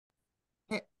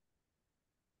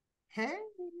Hey,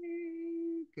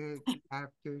 good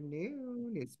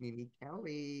afternoon. It's Mimi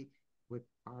Kelly with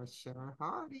Tasha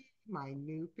Hardy, my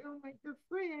new filmmaker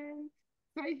friend.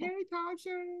 Say hey,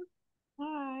 Tasha.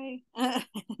 Hi.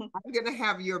 I'm gonna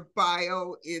have your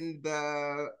bio in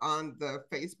the on the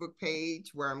Facebook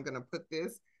page where I'm gonna put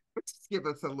this, but just give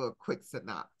us a little quick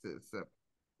synopsis of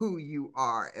who you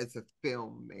are as a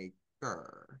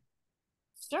filmmaker.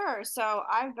 Sure. So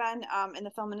I've been in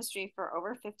the film industry for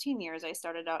over 15 years. I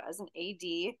started out as an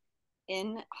AD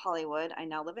in Hollywood. I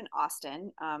now live in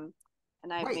Austin. And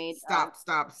I've Wait, made, stop.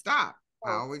 I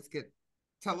oh, always get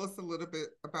tell us a little bit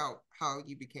about how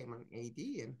you became an AD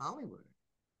in Hollywood.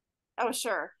 oh,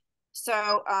 sure.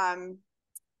 So I'm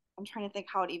trying to think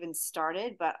how it even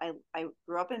started, but I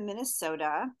grew up in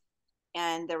Minnesota,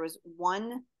 and there was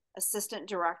one assistant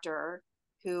director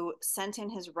who sent in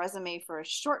his resume for a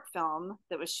short film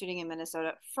that was shooting in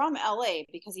Minnesota from LA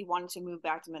because he wanted to move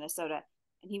back to Minnesota,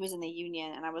 and he was in the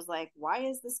union. And I was like, why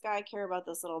is this guy care about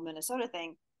this little Minnesota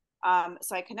thing?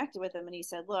 So I connected with him, and he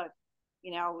said, look,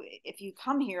 if you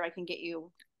come here, I can get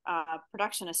you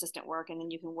production assistant work, and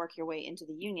then you can work your way into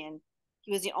the union.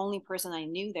 He was the only person I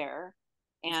knew there,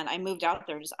 and I moved out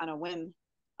there just on a whim.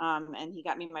 And he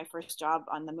got me my first job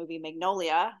on the movie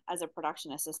Magnolia as a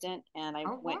production assistant, and I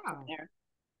Oh went from wow. there.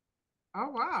 Oh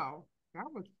wow. That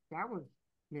was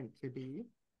meant to be,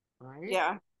 right?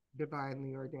 Yeah,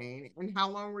 Divinely ordained. And how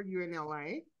long were you in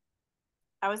LA?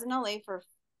 I was in LA for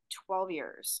 12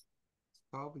 years.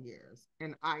 12 years.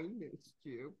 And I missed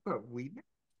you, but we met.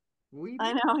 We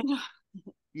I met. know, I know.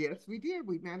 Yes, we did.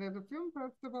 We met at a film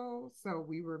festival, so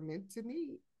we were meant to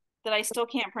meet. That I still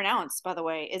can't pronounce, by the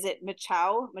way. Is it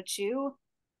Machow? Machu?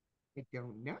 I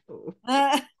don't know.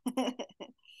 Okay.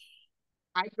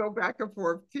 I go back and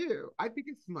forth too. I think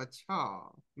it's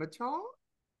Machal. Machal?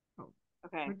 Oh,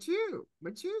 Machu.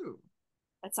 Machu.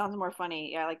 That sounds more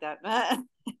funny. Yeah, I like that.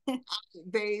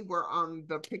 They were on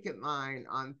the picket line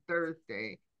on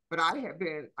Thursday, but I had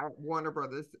been at Warner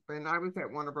Brothers, and I was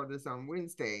at Warner Brothers on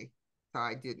Wednesday, so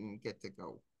I didn't get to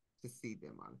go to see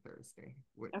them on Thursday,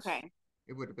 which Okay.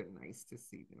 it would have been nice to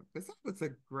see them because that was a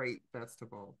great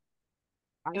festival.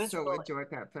 It I was so really, enjoyed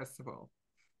that festival.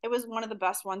 it was one of the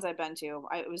best ones I've been to.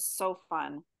 It was so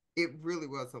fun. It really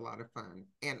was a lot of fun.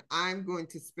 And I'm going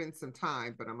to spend some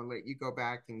time, but I'm going to let you go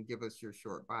back and give us your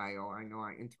short bio. I know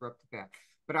I interrupted that,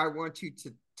 but I want you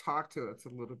to talk to us a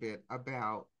little bit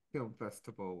about film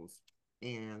festivals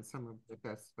and some of the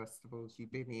best festivals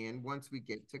you've been in once we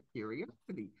get to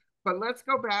curiosity. But let's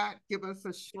go back, give us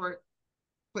a short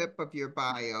clip of your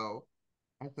bio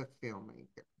as a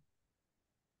filmmaker.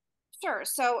 Sure.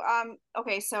 So,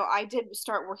 okay, so I did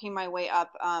start working my way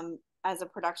up as a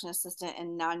production assistant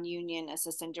and non-union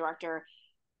assistant director,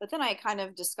 but then I kind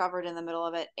of discovered in the middle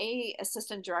of it,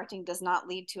 assistant directing does not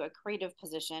lead to a creative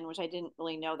position, which I didn't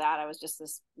really know that. I was just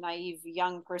this naive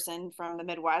young person from the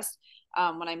Midwest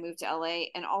when I moved to LA,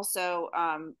 and also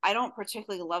I don't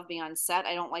particularly love being on set.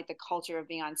 I don't like the culture of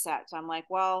being on set, so I'm like,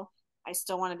 well, I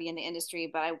still want to be in the industry,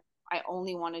 but I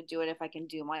only want to do it if I can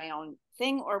do my own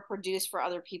thing or produce for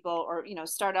other people or,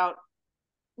 start out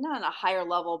not on a higher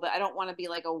level, but I don't want to be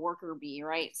like a worker bee,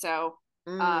 right? So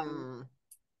um, Mm,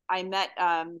 I met,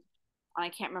 I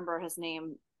can't remember his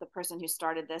name, the person who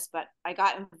started this, but I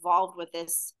got involved with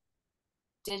this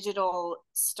digital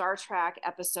Star Trek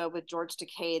episode with George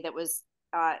Takei that was,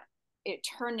 uh, it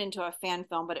turned into a fan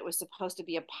film, but it was supposed to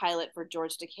be a pilot for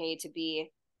George Takei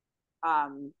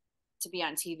um, to be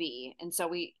on TV. And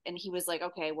so and he was like,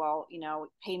 okay, well,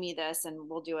 pay me this and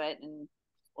we'll do it and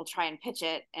we'll try and pitch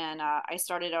it. And I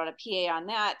started out a PA on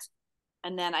that.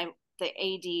 And then the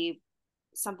AD,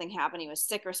 something happened. He was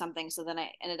sick or something. So then I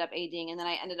ended up ADing and then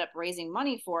I ended up raising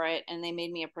money for it and they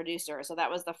made me a producer. So that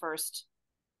was the first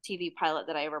TV pilot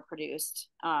that I ever produced.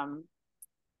 Then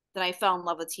I fell in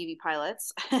love with TV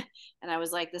pilots and I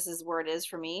was like, this is where it is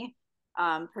for me.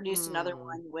 Produced another mm,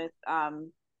 one with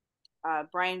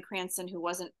Brian Cranston, who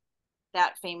wasn't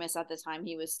that famous at the time.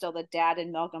 He was still the dad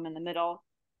in Malcolm in the Middle,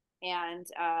 and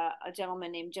a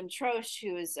gentleman named Jim Troche,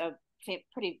 who is a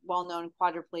pretty well-known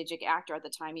quadriplegic actor at the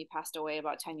time. He passed away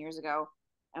about 10 years ago.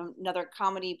 Another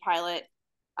comedy pilot.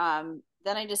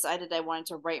 Then I decided I wanted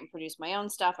to write and produce my own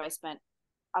stuff. I spent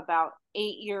about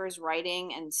 8 years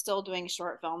writing and still doing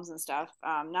short films and stuff.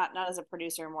 Not as a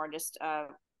producer, more just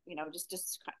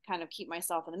just kind of keep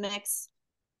myself in the mix.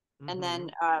 And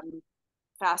then mm-hmm.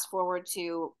 fast forward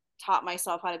to taught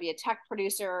myself how to be a tech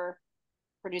producer,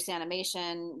 produce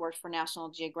animation, worked for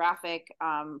National Geographic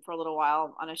for a little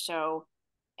while on a show,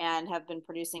 and have been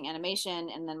producing animation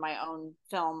and then my own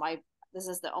film. This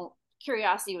is the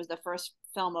Curiosity was the first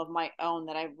film of my own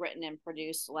that I've written and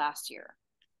produced last year.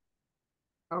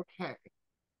 Okay.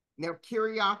 Now,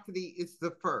 Curiosity is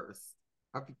the first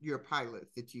of your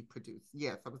pilots that you produced.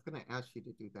 Yes, I was going to ask you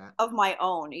to do that. Of my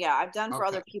own. Yeah, I've done for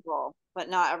Okay. other people, but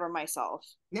not ever myself.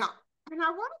 Now, and I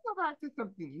want to go back to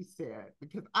something you said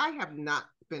because I have not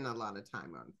spent a lot of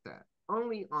time on set.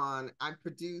 Only on, I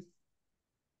produced,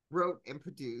 wrote, and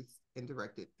produced and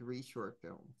directed 3 short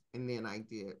films, and then I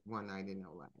did One Night in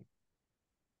LA.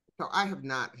 So I have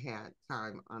not had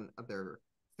time on other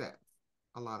sets,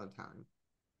 a lot of time.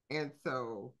 And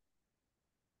so,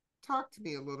 talk to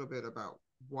me a little bit about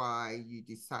why you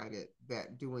decided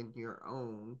that doing your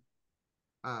own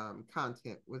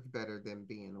content was better than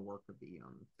being a worker bee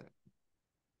on the set.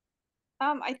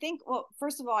 I think, well,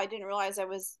 first of all, I didn't realize I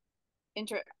was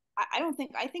inter. I don't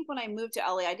think, I think when I moved to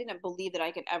LA, I didn't believe that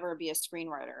I could ever be a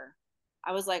screenwriter.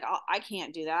 I was like, I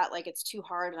can't do that. Like, it's too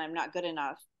hard and I'm not good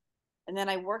enough. And then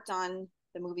I worked on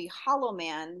the movie Hollow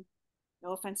Man.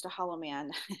 No offense to Hollow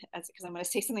Man, because I'm going to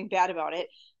say something bad about it.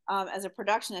 As a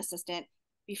production assistant,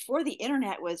 before the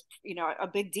internet was, a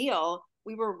big deal,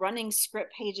 we were running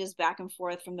script pages back and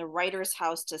forth from the writer's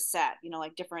house to set,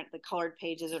 like different, the colored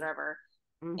pages or whatever.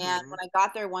 And Mm-hmm. when I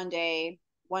got there one day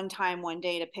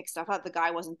to pick stuff up, the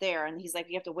guy wasn't there. And he's like,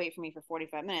 you have to wait for me for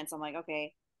 45 minutes. I'm like,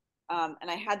 okay. And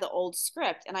I had the old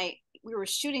script and we were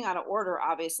shooting out of order,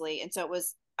 obviously. And so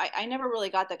I never really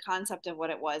got the concept of what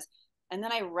it was. And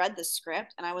then I read the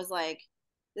script and I was like,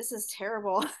 this is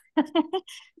terrible.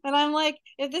 And I'm like,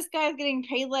 if this guy's getting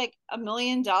paid like $1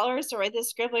 million to write this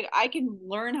script, like I can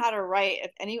learn how to write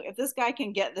if this guy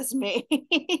can get this made.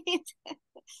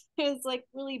 It was like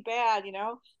really bad,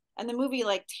 and the movie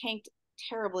like tanked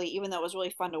terribly, even though it was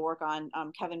really fun to work on.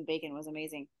 Kevin Bacon was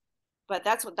amazing, but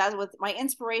that was my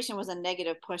inspiration, was a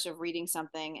negative push of reading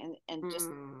something and just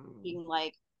Mm. being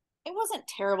like, it wasn't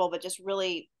terrible, but just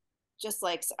really, just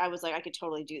like I was like, I could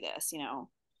totally do this.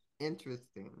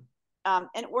 Interesting.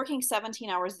 And working 17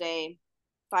 hours a day,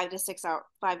 5 to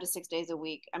 6 days a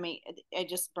week. I mean, I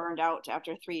just burned out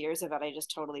after 3 years of it. I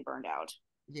just totally burned out.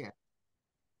 Yeah.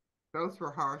 Those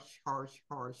were harsh, harsh,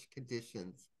 harsh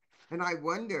conditions. And I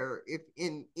wonder if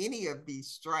in any of these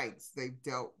strikes they've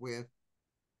dealt with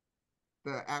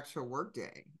the actual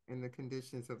workday and the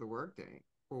conditions of the workday,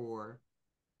 or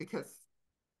because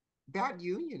that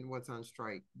union was on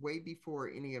strike way before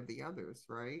any of the others,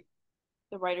 right?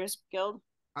 The Writers Guild.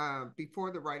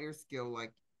 Before the Writers Guild,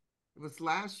 like it was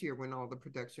last year when all the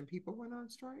production people went on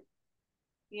strike.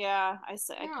 Yeah, I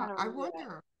Yeah, kind of I remember that.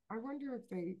 wonder. I wonder if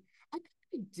I think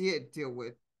they did deal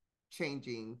with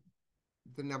changing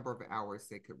the number of hours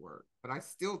they could work, but I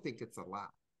still think it's a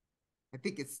lot. I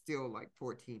think it's still like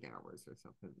 14 hours or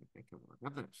something that they can work.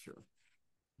 I'm not sure.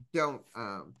 Don't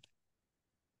I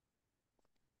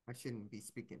shouldn't be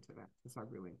speaking to that because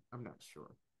I'm not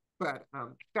sure. But Oh,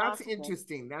 that's that's okay.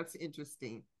 interesting. That's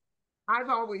interesting. I've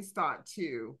always thought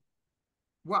too.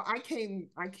 Well, I came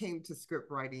to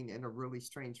script writing in a really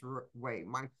strange way.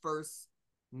 My first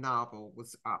novel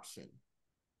was optioned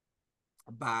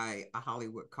by a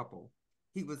Hollywood couple.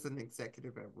 He was an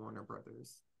executive at Warner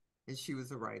Brothers, and she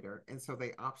was a writer. And so they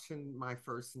optioned my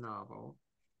first novel.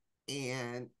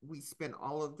 And we spent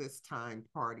all of this time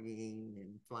partying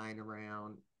and flying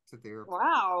around to their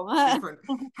Wow. different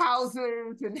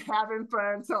houses and having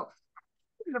fun. So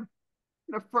in the, in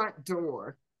the front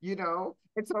door,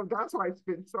 And so that's why it's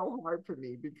been so hard for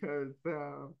me because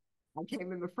I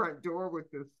came in the front door with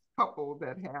this couple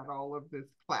that had all of this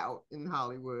clout in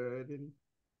Hollywood, and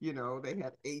they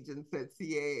had agents at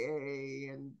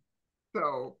CAA, and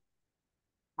so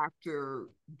after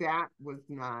that was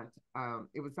not,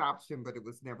 it was option, but it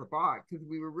was never bought because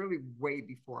we were really way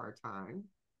before our time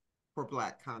for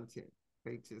Black content.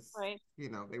 They just, Right.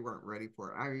 they weren't ready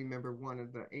for it. I remember one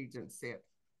of the agents said,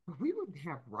 "Well, we wouldn't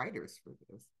have writers for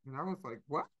this." And I was like,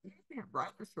 "What? We didn't have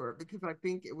writers for it?" Because I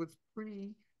think it was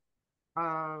pre,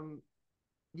 um,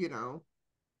 you know,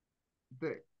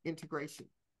 the integration,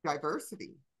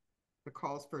 diversity, the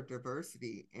calls for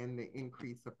diversity and the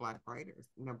increase of Black writers,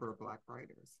 number of Black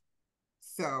writers.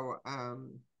 So,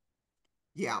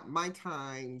 yeah, my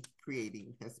time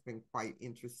creating has been quite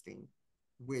interesting,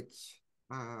 which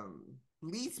um,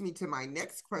 leads me to my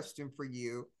next question for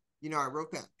you. I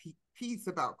wrote that piece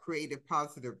about creative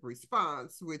positive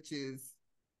response, which is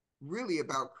really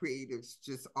about creatives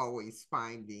just always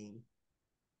finding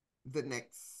the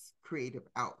next creative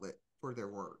outlet for their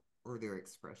work or their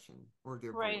expression or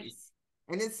their Right. voice.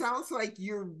 And it sounds like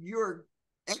you're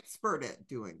expert at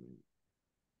doing it.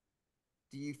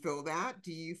 Do you feel that?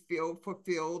 Do you feel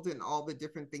fulfilled in all the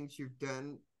different things you've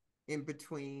done in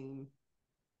between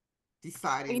I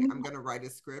deciding mean, I'm going to write a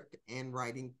script and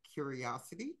writing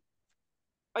Curiosity?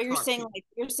 Oh, talk to.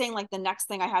 you're saying like the next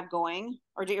thing I have going,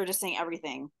 or you're just saying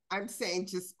everything? I'm saying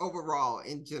just overall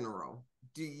in general,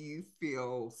 do you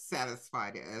feel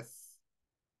satisfied as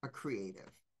a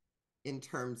creative in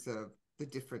terms of the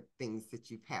different things that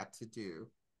you've had to do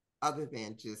other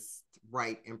than just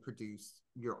write and produce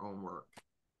your own work?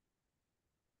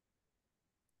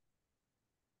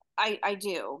 I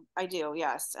do,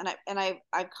 yes,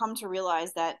 I've come to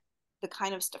realize that the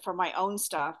kind of stuff for my own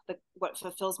stuff, what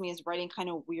fulfills me is writing kind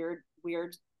of weird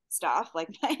stuff. Like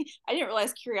I didn't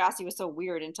realize Curiosity was so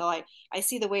weird until I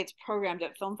see the way it's programmed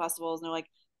at film festivals, and they're like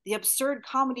the absurd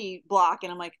comedy block,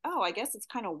 and I'm like, oh, I guess it's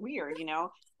kind of weird, you know.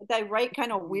 But I write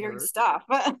kind of weird Weird. stuff,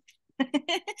 but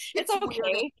it's It's weird.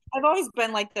 okay. I've always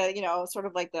been like the, you know, sort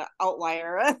of like the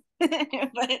outlier,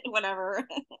 but whatever.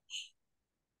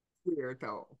 Weird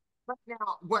though. But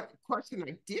now, what question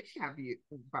I did have you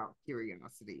about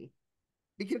Curiosity,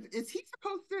 because is he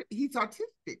supposed to? He's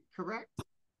autistic, correct?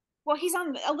 Well, he's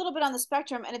on a little bit on the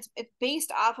spectrum, and it's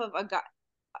based off of a guy,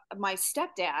 my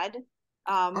stepdad.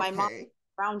 My mom Okay. isn't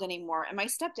around anymore, and my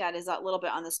stepdad is a little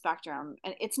bit on the spectrum,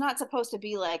 and it's not supposed to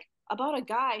be like about a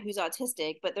guy who's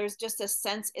autistic, but there's just a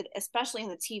sense, especially in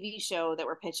the TV show that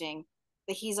we're pitching,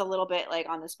 that he's a little bit like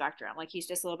on the spectrum, like he's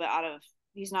just a little bit out of,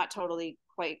 he's not totally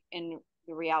quite in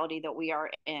the reality that we are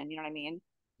in. You know what I mean?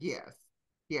 Yes.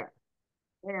 Yeah.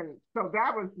 And so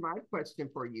that was my question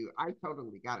for you. I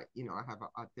totally got it. You know, I have an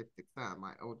autistic son.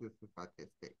 My oldest is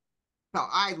autistic. So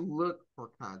I look for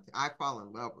content. I fall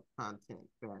in love with content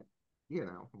that, you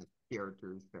know, has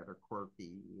characters that are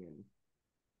quirky and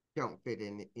don't fit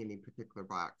in any particular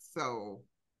box. So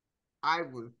I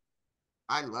was,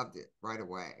 I loved it right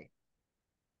away.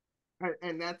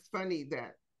 And that's funny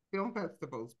that film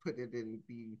festivals put it in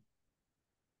the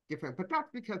different, but that's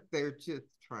because they're just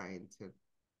trying to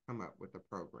come up with a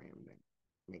program that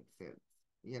makes sense,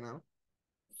 you know?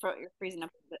 You're freezing up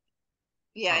a bit.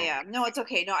 Yeah, Oh, yeah. No, it's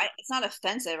okay. No, it's not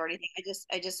offensive or anything.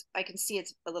 I can see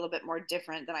it's a little bit more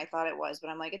different than I thought it was, but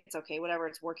I'm like, it's okay, whatever,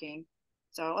 it's working.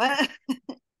 So,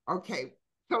 okay.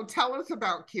 So tell us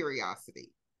about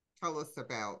Curiosity. Tell us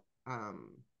about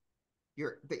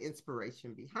your the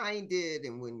inspiration behind it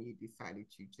and when you decided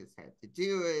you just had to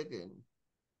do it and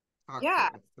talk to yeah.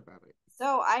 us about it.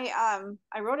 So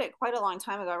I wrote it quite a long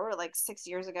time ago. I wrote it like 6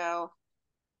 years ago.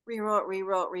 Rewrote,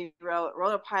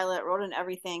 wrote a pilot, wrote in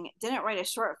everything. Didn't write a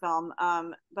short film.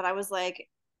 But I was like,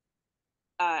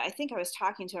 I think I was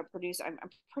talking to a producer. I'm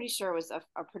pretty sure it was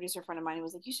a producer friend of mine who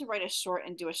was like, you should write a short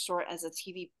and do a short as a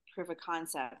TV proof of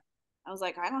concept. I was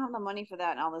like, I don't have the money for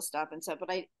that and all this stuff. And so, but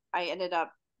I ended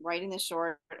up writing the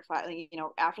short, you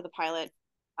know, after the pilot.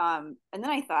 And then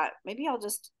I thought maybe I'll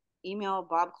just email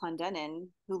Bob Clendenin,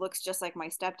 who looks just like my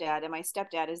stepdad. And my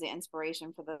stepdad is the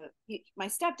inspiration for my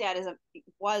stepdad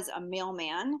was a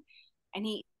mailman, and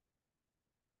he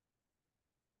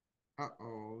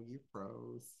Uh-oh, you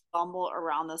froze. bumbled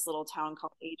around this little town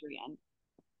called Adrian.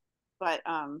 But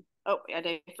oh, I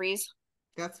did I freeze.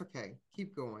 That's okay.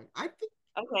 Keep going. I think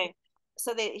Okay,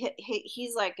 so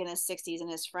he's like in his 60s, and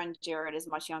his friend Jared is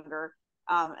much younger.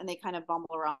 And they kind of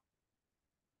bumble around.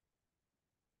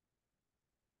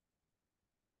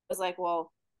 I was like,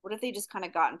 well, what if they just kind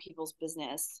of got in people's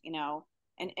business, you know?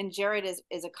 And Jared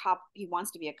is a cop. He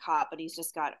wants to be a cop, but he's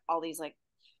just got all these like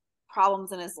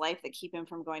problems in his life that keep him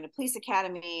from going to police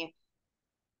academy.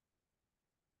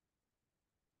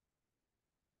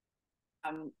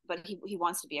 But he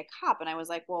wants to be a cop, and I was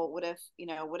like, well, what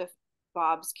if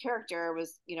Bob's character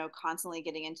was, you know, constantly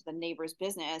getting into the neighbor's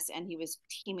business, and he was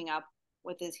teaming up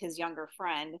with his younger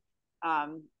friend,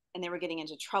 and they were getting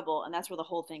into trouble, and that's where the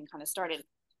whole thing kind of started.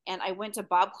 And I went to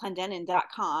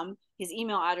bobclendenin.com. His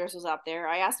email address was up there.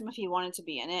 I asked him if he wanted to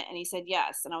be in it, and he said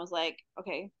yes. And I was like,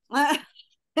 okay. I'm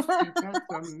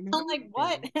that's like,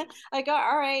 what? amazing. I got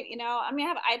all right. You know, I mean,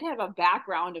 I'd have a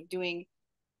background of doing,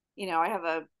 you know, I have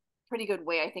a pretty good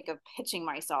way, I think, of pitching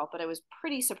myself, but I was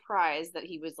pretty surprised that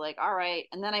he was like, all right.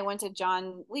 And then I went to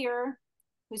John Lear,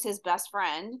 who's his best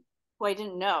friend, who I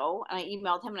didn't know. And I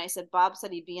emailed him and I said, Bob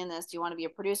said he'd be in this. Do you want to be a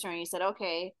producer? And he said,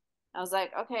 okay. I was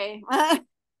like, okay.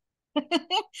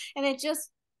 And it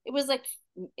was like,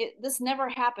 this never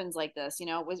happens like this. You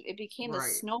know, it became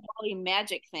this Right. snowbally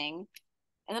magic thing.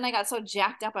 And then I got so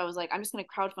jacked up, I was like, I'm just going to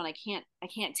crowdfund. I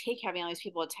can't take having all these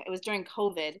people. It was during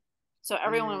COVID. So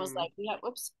everyone was Mm, like,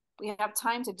 we have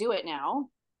time to do it now.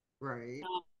 right.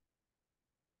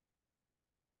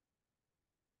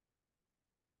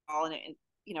 Um, and it,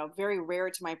 you know, very rare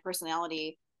to my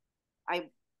personality.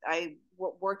 I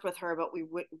worked with her, but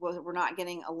were not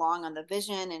getting along on the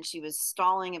vision, and she was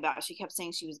stalling about. She kept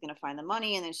saying she was going to find the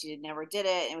money, and then she never did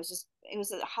it. It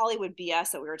was a Hollywood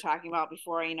BS that we were talking about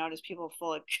before. You know, just people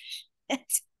full of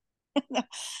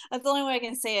That's the only way I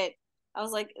can say it. I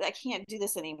was like, I can't do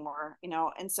this anymore, you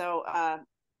know. And so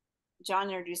John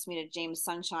introduced me to James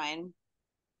Sunshine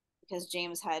because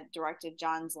James had directed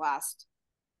John's last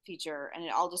feature, and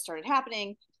it all just started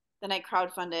happening. Then I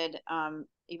crowdfunded,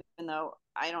 even though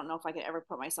I don't know if I could ever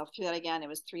put myself through that again. It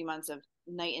was 3 months of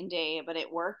night and day, but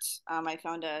it worked. I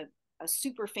found a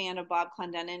super fan of Bob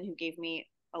Clendenin who gave me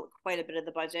quite a bit of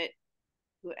the budget,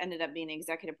 who ended up being an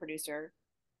executive producer.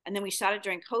 And then we shot it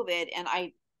during COVID, and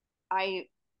I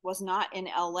was not in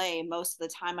LA most of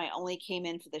the time. I only came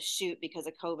in for the shoot because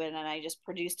of COVID, and I just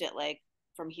produced it like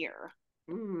from here.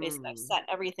 Basically, I Mm, set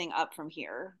everything up from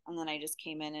here, and then I just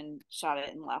came in and shot it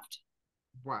and left.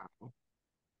 wow.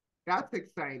 That's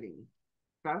exciting.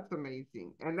 That's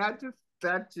amazing. And that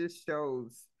just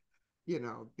shows,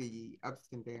 the ups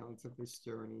and downs of this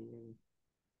journey and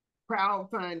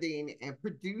crowdfunding and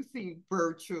producing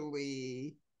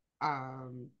virtually.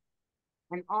 Um,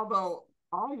 and although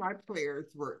all my players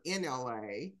were in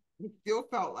LA, it still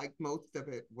felt like most of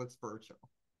it was virtual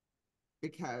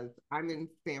because I'm in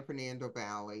San Fernando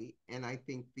Valley, and I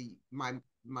think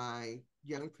my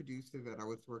young producer that I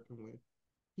was working with,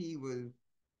 he was,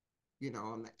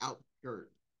 on the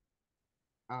outskirts,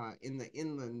 in the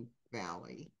inland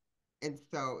valley, and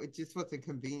so it just wasn't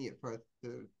convenient for us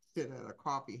to sit at a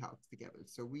coffee house together.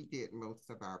 So we did most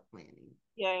of our planning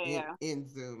Yeah, in yeah, in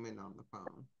Zoom and on the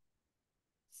phone.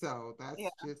 So yeah.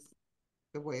 that's just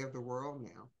the way of the world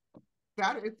now.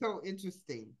 That is so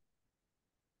interesting.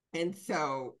 And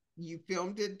so you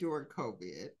filmed it during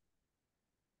COVID.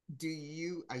 Do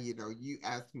you, you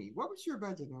asked me, what was your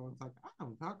budget? And I was like, I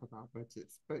don't talk about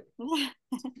budgets, but Yeah.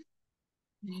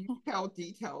 do you tell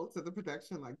details of the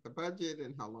production, like the budget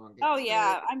and how long it Oh took?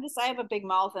 yeah, I have a big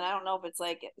mouth, and I don't know if it's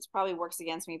like it's probably works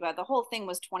against me, but the whole thing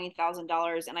was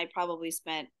 $20,000, and I probably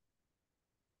spent,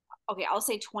 okay, I'll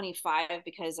say 25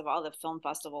 because of all the film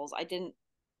festivals. I didn't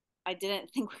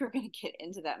think we were going to get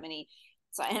into that many,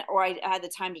 so or I had the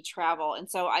time to travel, and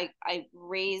so I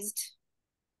raised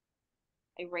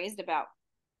about,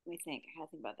 let me think, I had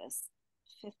to think about this,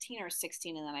 15 or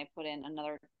 16, and then I put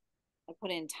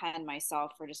in 10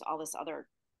 myself for just all this other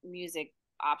music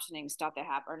optioning stuff that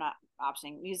happened, or not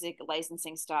optioning, music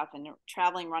licensing stuff and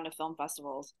traveling around to film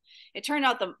festivals. It turned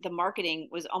out the marketing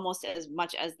was almost as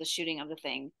much as the shooting of the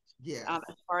thing, Yes.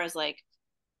 as far as like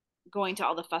going to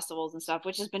all the festivals and stuff,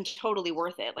 which has been totally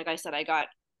worth it. Like I said,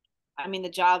 I mean, the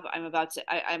job I'm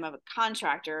a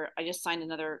contractor. I just signed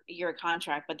another year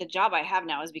contract, but the job I have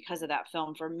now is because of that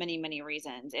film for many, many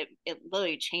reasons. It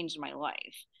literally changed my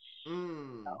life.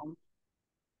 Mm. So,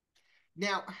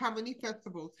 Now, how many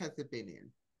festivals has it been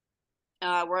in?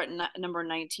 we're at number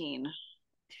 19.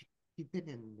 You've been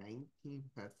in 19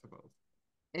 festivals.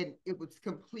 And it was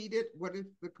completed. What is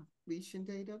the completion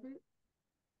date of it?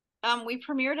 We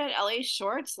premiered at LA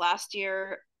Shorts last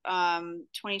year,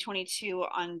 2022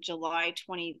 on July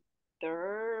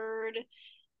 23rd.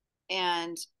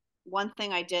 And one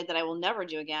thing I did that I will never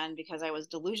do again because I was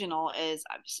delusional is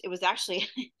it was actually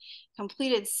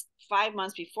completed 5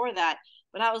 months before that.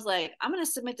 But I was like, I'm going to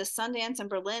submit to Sundance and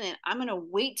Berlin, and I'm going to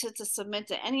wait to submit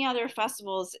to any other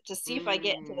festivals to see if I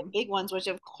get into the Mm, big ones, which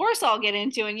of course I'll get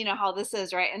into. And you know how this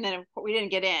is, right? And then we didn't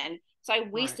get in. So I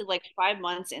right. wasted like 5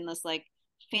 months in this like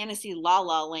fantasy la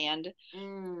la land, That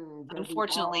we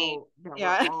unfortunately. all that we'll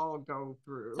Yeah. all go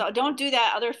through. So don't do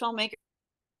that. Other filmmakers,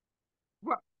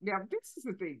 Well, now this is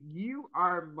the thing. You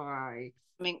are my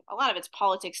I mean, a lot of it's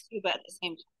politics too, but at the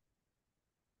same time,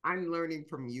 I'm learning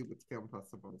from you with film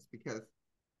festivals because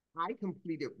I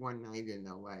completed one night in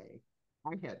LA.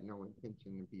 I had no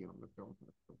intention to be on the film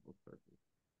festival circuit.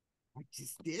 I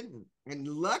just didn't. And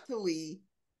luckily,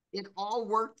 it all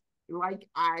worked like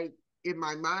I, in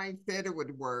my mind, said it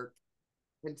would work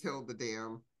until the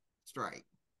damn strike.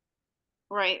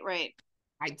 right, right.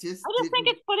 I just I just think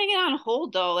didn't. it's putting it on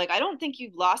hold though. Like I don't think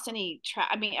you've lost any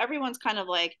I mean, everyone's kind of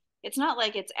like it's not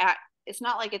like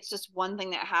it's just one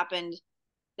thing that happened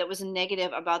that was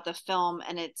negative about the film,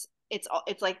 and it's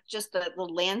like just the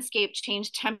landscape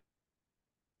changed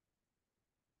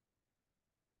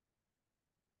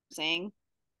saying.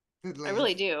 The I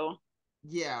really last, do.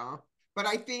 yeah. But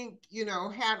I think,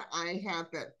 had I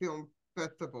had that film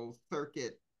festival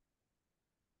circuit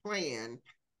plan,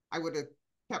 I would have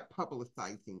kept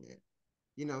publicizing it.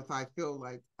 So I feel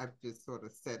like I've just sort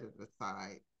of set it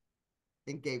aside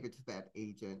and gave it to that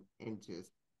agent and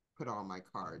just put all my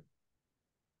cards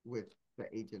with the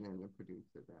agent and the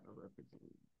producer that are representing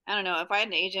me. I don't know. If I had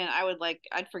an agent,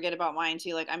 I'd forget about mine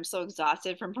too. Like, I'm so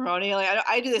exhausted from promoting. Like,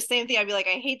 I do the same thing. I'd be like,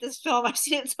 I hate this film. I've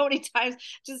seen it so many times.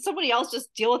 Just somebody else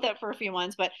just deal with it for a few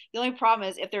months. But the only problem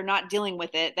is if they're not dealing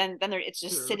with it, then it's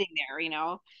just Sure, sitting there, you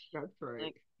know? that's right.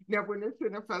 Like, Now, when it's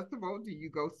in a festival, do you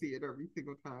go see it every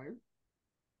single time?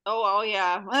 oh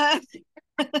yeah.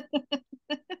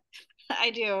 I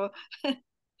do.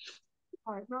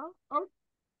 I know. Oh,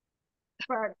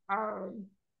 but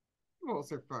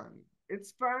festivals are fun.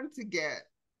 It's fun to get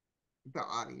the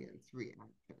audience reaction.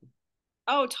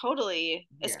 Oh, totally.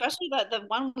 Yeah. Especially the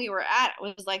one we were at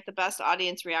was like the best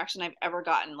audience reaction I've ever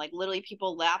gotten. Like literally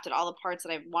people laughed at all the parts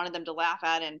that I wanted them to laugh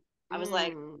at, and I was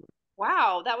like, Mm,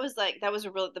 wow, that was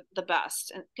a really the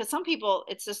best. And because some people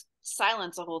it's just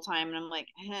silence the whole time and I'm like,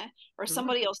 eh. Or right.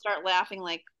 somebody will start laughing.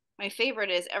 Like my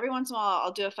favorite is every once in a while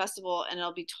I'll do a festival and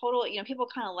it'll be total, people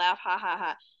kind of laugh, ha ha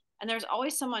ha. And there's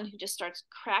always someone who just starts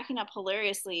cracking up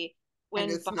hilariously And when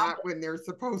it's not when they're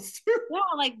supposed to. no,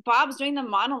 like Bob's doing the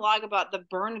monologue about the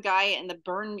burn guy in the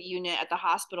burn unit at the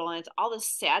hospital, and it's all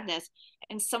this sadness,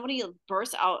 and somebody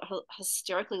bursts out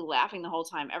hysterically laughing the whole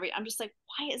time. I'm just like,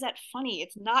 why is that funny?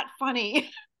 It's not funny.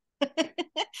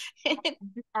 It's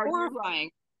Are you like horrifying.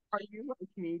 are you like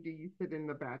me? Do you sit in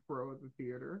the back row of the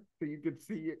theater so you could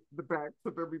see it, the backs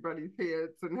of everybody's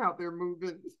heads and how they're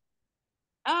moving?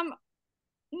 Um,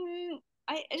 mm,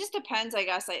 it just depends, I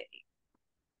guess.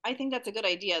 I think that's a good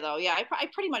idea, though. Yeah, I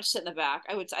pretty much sit in the back.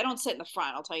 I don't sit in the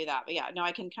front. I'll tell you that. But yeah, no,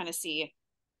 I can kind of see.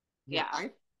 Yeah, Yeah.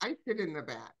 I sit in the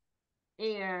back.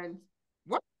 And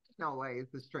what in LA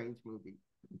is a strange movie.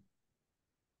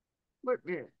 Look,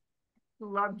 man,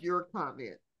 loved your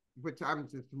comment, which I'm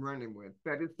just running with,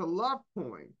 that it's a love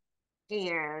poem.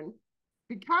 And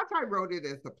because I wrote it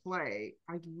as a play,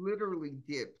 I literally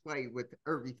did play with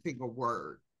every single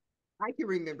word. I can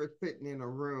remember sitting in a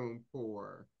room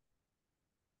for,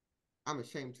 I'm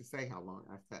ashamed to say how long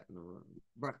I sat in the room,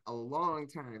 but a long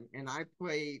time. And I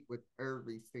played with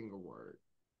every single word.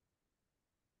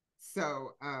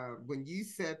 So when you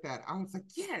said that, I was like,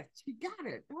 yes, you got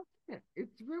it. That's it.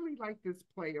 It's really like this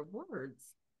play of words.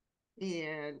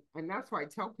 And that's why I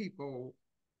tell people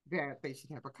that they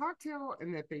should have a cocktail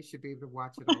and that they should be able to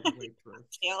watch it all the way through.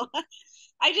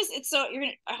 I just it's so you're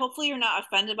hopefully you're not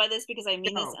offended by this because I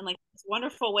mean this So, in like this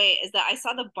wonderful way is that I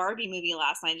saw the Barbie movie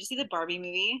last night. Did you see the Barbie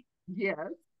movie? yes,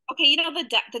 Okay,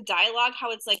 the dialogue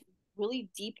how it's like really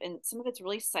deep and some of it's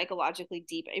really psychologically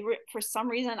deep. For some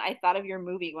reason I thought of your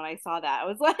movie when I saw that. I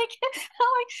was like,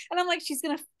 I'm like she's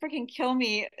gonna freaking kill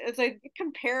me as I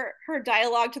compare her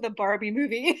dialogue to the Barbie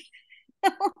movie.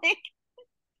 Like,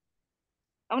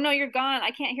 oh no, you're gone.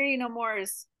 I can't hear you no more.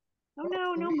 Oh oh,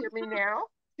 no, can no you hear me now?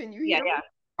 Can you yeah, hear me?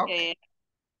 Okay. yeah,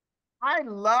 I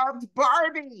loved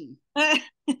Barbie. yeah.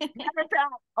 Matter of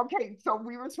fact, okay, so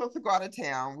we were supposed to go out of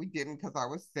town. We didn't because I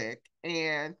was sick.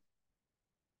 And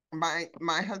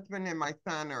my husband and my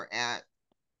son are at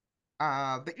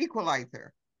the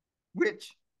Equalizer,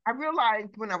 which I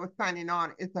realized when I was signing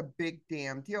on is a big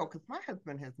damn deal because my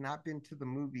husband has not been to the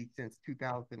movie since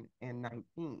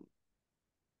 2019.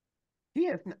 He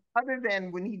has, other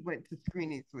than when he went to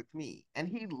screenings with me, and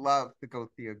he loves to go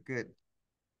see a good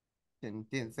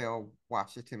Denzel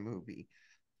Washington movie.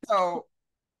 So,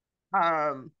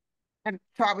 um, and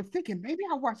so I was thinking maybe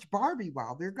I'll watch Barbie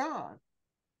while they're gone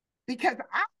because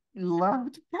I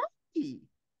loved Barbie.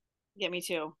 Yeah, me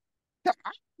too. So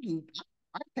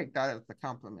I take that as a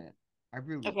compliment. I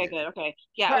really Okay, did. good. Okay.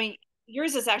 Yeah, I But mean,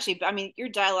 yours is actually, I mean, your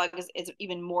dialogue is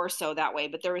even more so that way,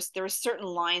 but there was certain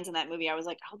lines in that movie I was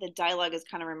like, oh, the dialogue is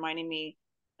kind of reminding me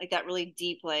like that really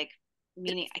deep like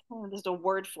meaning. I can't remember there's a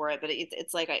word for it, but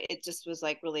it's like it just was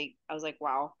like really I was like,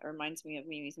 wow, it reminds me of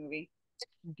Mimi's movie.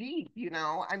 deep,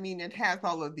 I mean, it has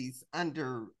all of these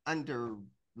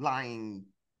underlying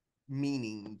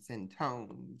meanings and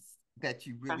tones that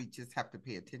you Okay. really just have to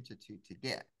pay attention to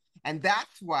get. And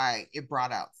that's why it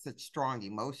brought out such strong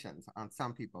emotions on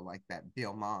some people like that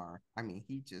Bill Maher. I mean,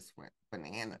 he just went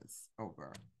bananas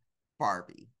over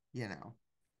Barbie,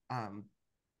 um,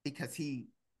 because he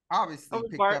obviously Oh,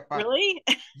 picked Bart, up on, really?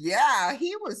 yeah,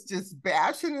 he was just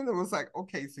bashing and it was like,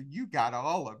 okay, so you got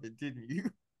all of it, didn't you?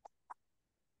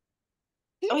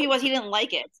 He Oh, was he didn't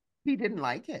like it. he didn't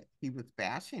like it. He was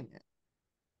bashing it.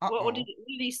 What Uh-oh. what did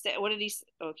he say? What did he?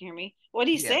 Oh, can you hear me? What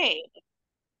did he Yeah. say?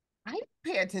 I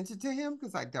pay attention to him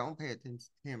because I don't pay attention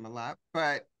to him a lot,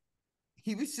 but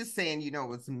he was just saying, it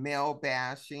was male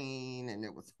bashing and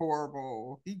it was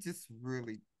horrible. He just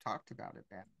really talked about it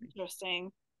badly.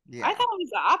 Interesting. I Yeah. thought it was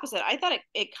the opposite. I thought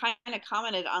it kind of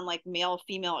commented on like male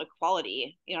female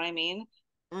equality. You know what I mean?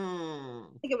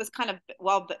 Mm. Think it was kind of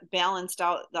well balanced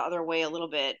out the other way a little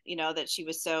bit, that she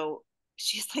was so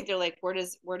she's like, they're like, where do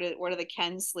the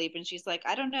Kens sleep? And she's like,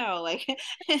 I don't know. Like,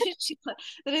 she's like,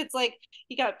 that it's like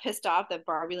he got pissed off that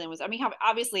Barbie Land was. I mean,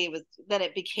 obviously it was that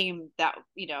it became that,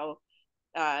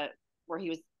 uh, where he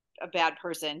was a bad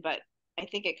person, but I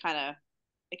think it kind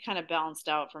of balanced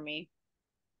out for me.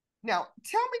 Now,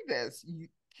 tell me this.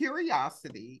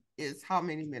 Curiosity is how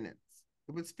many minutes?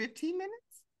 It was 15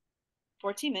 minutes?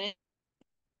 14 minutes.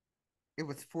 It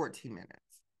was 14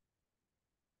 minutes.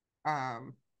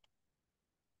 Um,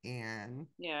 and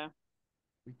Yeah,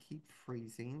 we keep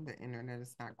freezing. The internet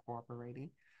is not cooperating.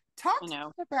 Talk I to know.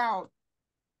 us about,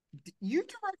 you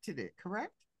directed it,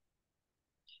 correct?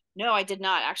 No, I did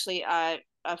not actually.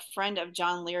 A friend of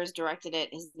John Lear's directed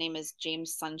it. His name is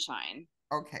James Sunshine.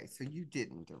 Okay, so you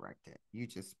didn't direct it.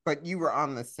 But you were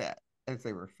on the set as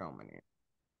they were filming it.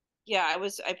 Yeah,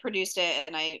 I produced it,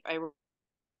 and I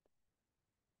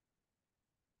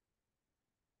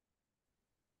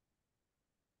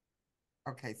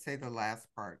Okay, say the last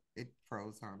part. It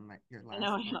froze on like your I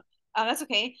know, last I part. know. That's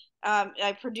okay.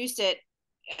 I produced it,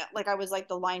 like I was like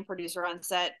the line producer on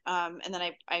set. And then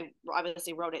I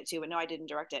obviously wrote it too, but no, I didn't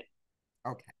direct it.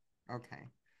 Okay, okay.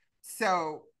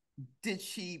 So did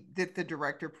the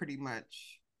director pretty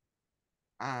much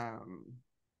um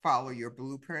follow your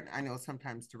blueprint? I know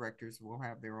sometimes directors will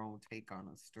have their own take on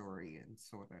a story and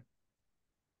sort of.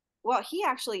 Well, he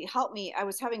actually helped me. I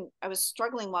was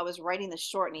struggling while I was writing the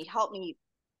short, and he helped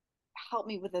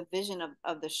me with a vision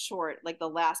of the short, like the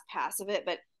last pass of it.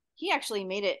 But he actually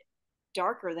made it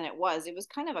darker than it was. It was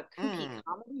kind of a kooky Mm,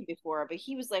 comedy before, but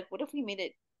he was like, "What if we made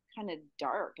it kind of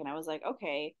dark?" And I was like,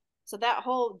 "Okay." So that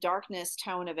whole darkness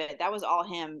tone of it, that was all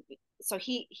him. So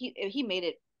he made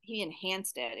it. He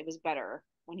enhanced it. It was better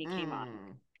when he came on.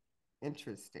 mm,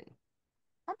 interesting.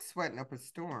 I'm sweating up a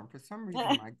storm. For some reason,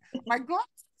 my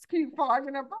glasses keep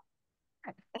fogging up.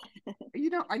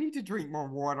 I need to drink more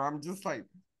water. I'm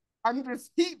this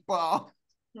heat ball.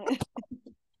 Just,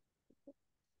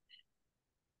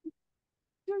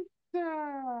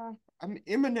 I'm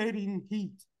emanating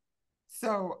heat.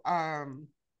 So,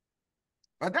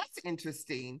 but that's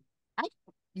interesting. I,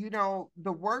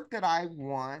 the work that I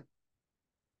want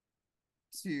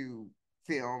to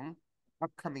film,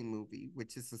 upcoming movie,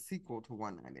 which is a sequel to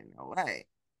One Night in LA.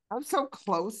 I'm so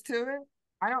close to it.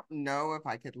 I don't know if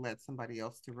I could let somebody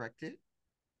else direct it,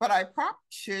 but I probably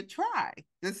should try.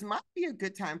 This might be a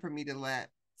good time for me to let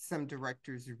some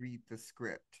directors read the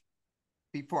script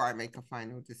before I make a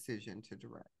final decision to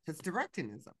direct. Because directing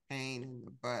is a pain in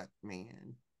the butt,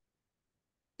 man.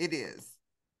 It is.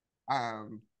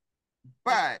 Um,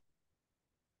 but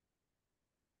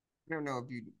I don't know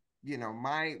if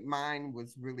my mine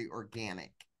was really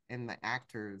organic, and the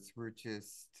actors were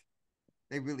just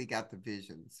they really got the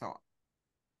vision. So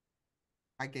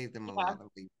I gave them a Yeah. lot of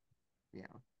leeway. Yeah,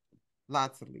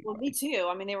 lots of Well, me leeway. too.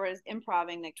 I mean, they were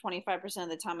improvising like 25% of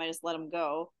the time. I just let them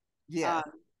go. Um, Yes,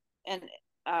 and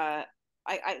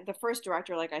the first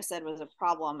director, like I said, was a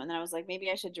problem. And then I was like,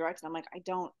 maybe I should direct. And I'm like, I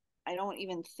don't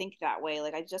even think that way.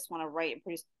 Like, I just want to write and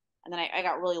produce. And then I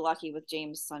got really lucky with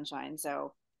James Sunshine.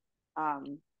 So,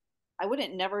 um, I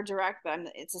wouldn't never direct, but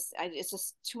it's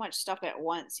just too much stuff at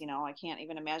once. I can't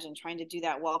even imagine trying to do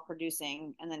that while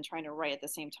producing and then trying to write at the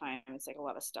same time. It's like a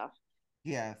lot of stuff.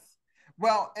 yes.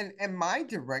 Well, and my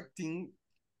directing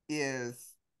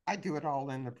is I do it all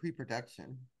in the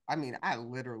pre-production. I mean, I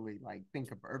literally like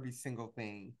think of every single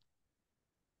thing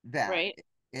that Right.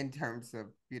 in terms of,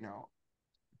 is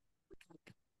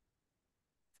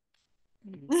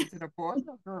It's it a boy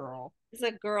or girl?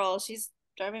 a girl. She's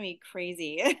driving me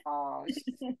crazy. Oh,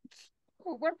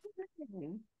 what's her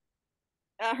name?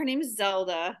 Her name is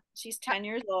Zelda. She's 10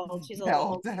 years old. She's a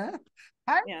little, Zelda.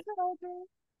 Hi, yeah. Zelda.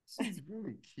 She's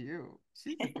really cute.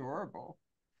 She's adorable.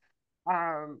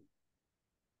 Um,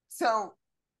 so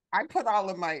I put all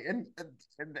of and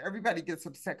everybody gets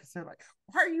upset because they're like,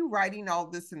 why are you writing all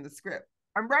this in the script?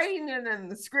 I'm writing it in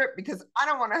the script because I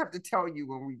don't want to have to tell you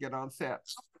when we get on set.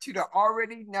 I want you to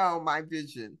already know my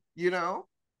vision.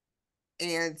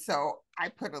 And so I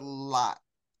put a lot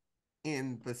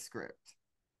in the script.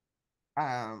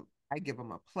 I give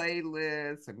them a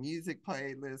playlist, a music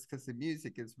playlist, because the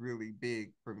music is really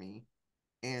big for me.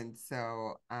 And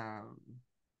so,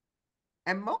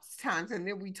 and most times, and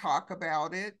then we talk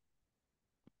about it.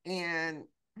 And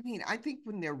I mean, I think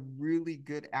when they're really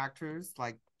good actors,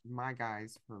 like my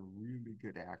guys were really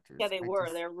good Yeah, actors. they I were.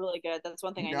 just, They're really good. That's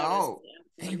one thing I noticed. no, Yeah,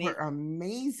 they're they were amazing.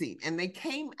 amazing. And they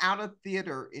came out of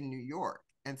theater in New York.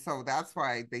 And so that's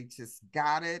why they just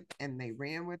got it and they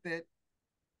ran with it.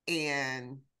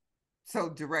 And so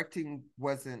directing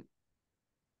wasn't,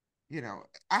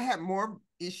 I had more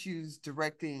issues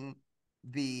directing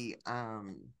the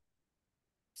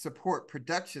support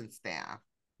production staff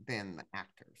than the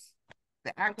actors.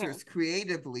 The Okay. actors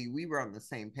creatively, we were on the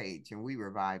same page and we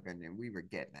were vibing and we were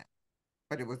getting it.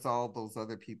 But it was all those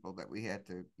other people that we had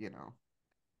to,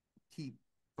 keep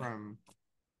from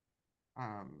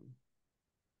um,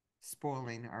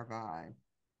 spoiling our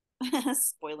vibe.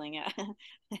 Spoiling it.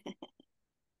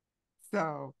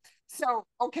 So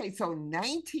okay, so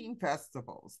 19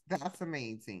 festivals. That's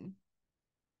amazing.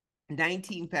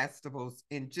 19 festivals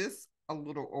in just a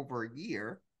little over a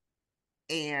year.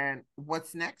 And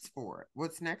what's next for it?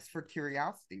 What's next for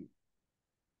Curiosity?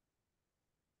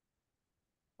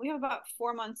 We have about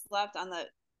 4 months left on the,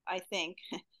 I think,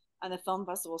 on the film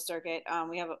festival circuit.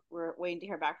 We're waiting to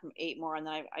hear back from 8 more, and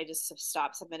then I just have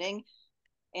stopped submitting.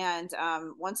 And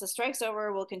once the strike's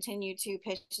over, we'll continue to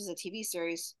pitch as a TV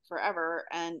series forever.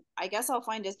 And I guess I'll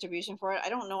find distribution for it. I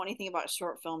don't know anything about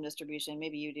short film distribution.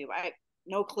 Maybe you do. I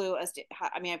no clue as to how,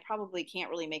 I mean, I probably can't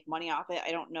really make money off it.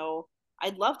 I don't know.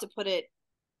 I'd love to put it.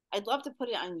 I'd love to put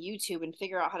it on YouTube and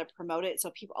figure out how to promote it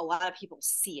so a lot of people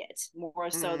see it more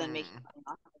so than making Mm, money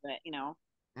off of it. You know,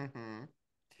 mm-hmm.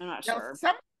 I'm not Now, sure.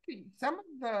 some of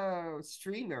the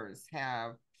streamers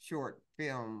have short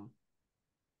film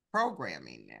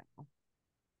programming now.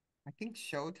 I think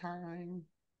Showtime.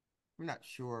 I'm not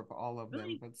sure of all of them,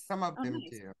 Really? but some of Oh, them nice.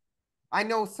 do. I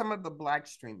know some of the Black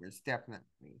streamers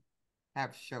definitely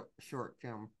have short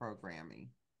film programming,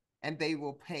 and they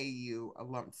will pay you a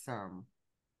lump sum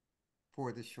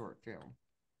for the short film.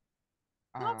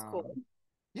 Well, that's cool.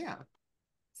 Yeah,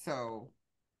 so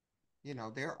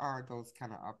there are those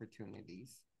kind of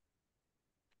opportunities.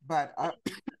 But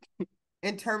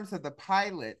in terms of the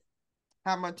pilot,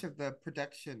 how much of the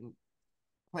production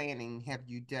planning have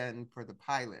you done for the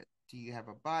pilot? Do you have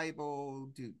a Bible?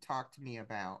 Do talk to me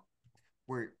about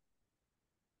where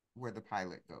where the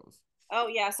pilot goes. Oh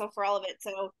yeah. So for all of it,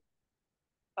 so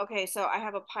okay, so I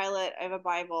have a pilot, I have a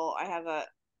Bible, I have a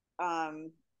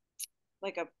um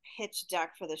like a pitch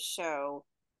deck for the show.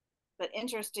 But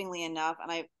interestingly enough,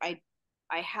 and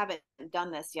I haven't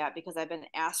done this yet because I've been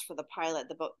asked for the pilot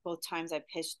both times I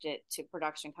pitched it to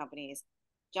production companies.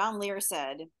 John Lear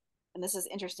said, and this is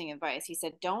interesting advice. He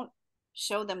said, "Don't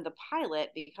show them the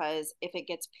pilot because if it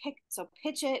gets picked, so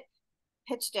pitch it,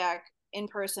 pitch deck, in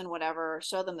person, whatever,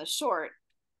 show them the short.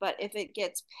 But if it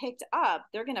gets picked up,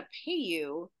 they're going to pay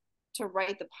you to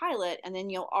write the pilot and then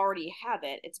you'll already have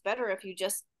it. It's better if you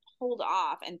just hold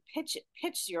off and pitch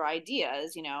your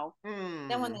ideas, you know.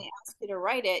 Then when Hmm. they ask you to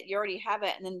write it, you already have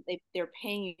it and then they're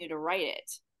paying you to write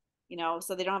it. You know,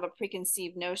 so they don't have a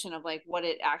preconceived notion of like what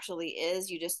it actually is.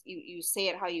 You say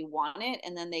it how you want it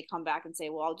and then they come back and say,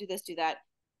 "Well, I'll do this, do that."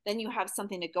 Then you have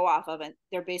something to go off of and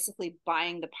they're basically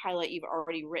buying the pilot you've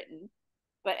already written.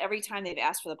 But every time they've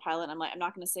asked for the pilot, I'm like, I'm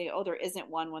not going to say, "Oh, there isn't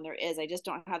one," when there is. I just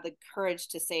don't have the courage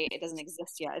to say it doesn't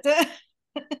exist yet.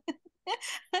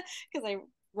 Because I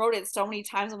wrote it so many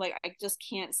times, I'm like, I just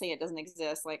can't say it doesn't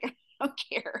exist. Like, I don't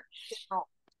care. Now,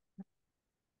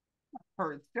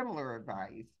 heard similar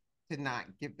advice to not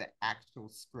give the actual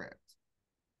script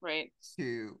Right.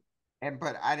 to,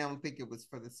 but I don't think it was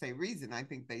for the same reason. I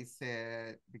think they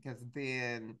said because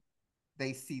then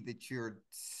they see that you're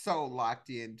so locked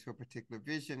into a particular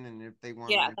vision, and if they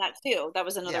want Yeah, to, that too. That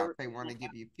was yeah, another. if they want to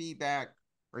give you feedback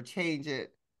or change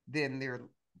it, then they're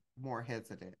more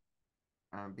hesitant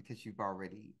because you've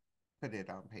already put it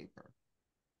on paper.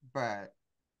 But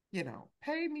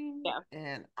pay me. Yeah.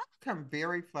 And I become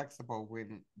very flexible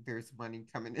when there's money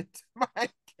coming into my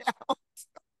account.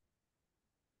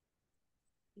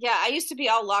 Yeah, I used to be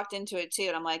all locked into it too.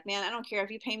 And I'm like, man, I don't care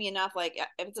if you pay me enough. Like,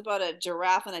 if it's about a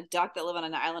giraffe and a duck that live on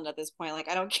an island at this point, like,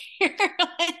 I don't care.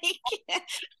 Like,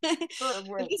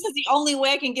 if this is the only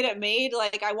way I can get it made,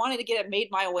 like, I wanted to get it made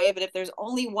my way, but if there's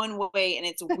only one way and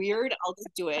it's weird, I'll just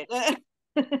do it.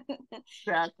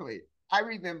 Exactly. I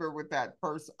remember with that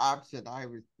first option, I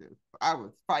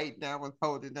was fighting, I was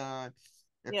holding on.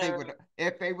 Yeah,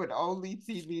 If they would only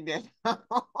see me now.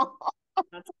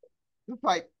 that's, It's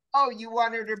like, oh, you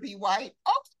want her to be white?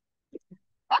 Oh,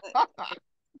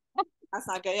 that's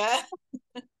not good. Yeah,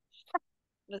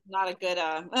 that's not a good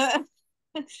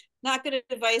not good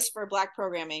advice for black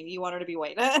programming. You want her to be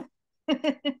white.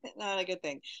 Not a good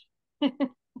thing.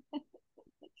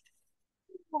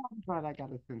 but I got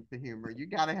a sense of humor. You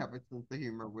got to have a sense of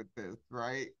humor with this,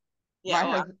 right? Yeah, My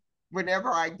well, husband, whenever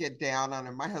I get down on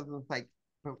it, my husband's like,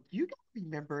 but you got to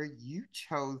remember you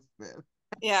chose this.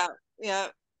 yeah, yeah.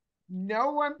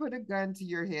 No one put a gun to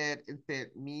your head and said,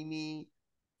 Mimi,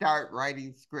 start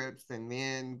writing scripts and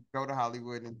then go to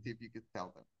Hollywood and see if you could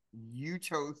sell them. You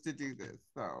chose to do this.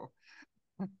 So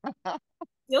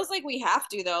feels like we have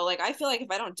to though. Like I feel like if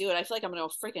I don't do it, I feel like I'm gonna go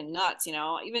freaking nuts, you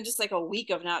know. Even just like a week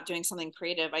of not doing something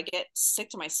creative, I get sick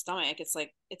to my stomach. It's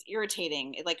like it's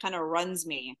irritating. It like kind of runs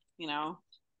me, you know.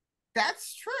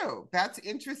 That's true. That's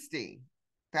interesting.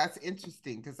 That's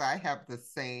interesting because I have the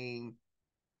same,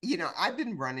 I've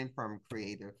been running from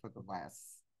creative for the last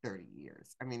 30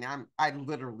 years. I mean, I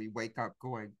literally wake up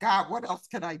going, God, what else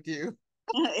can I do?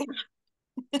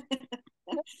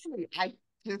 I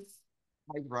just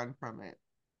I run from it.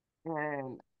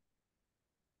 And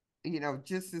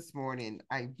just this morning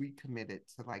I recommitted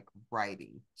to like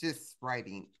writing, just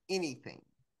writing anything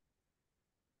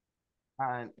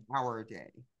an hour a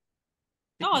day.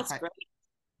 Oh, Because it's great.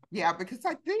 because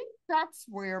I think that's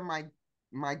where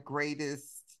my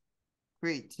greatest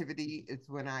creativity is,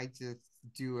 when I just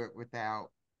do it without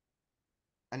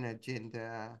an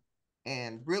agenda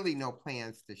and really no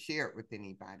plans to share it with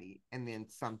anybody. And then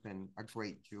a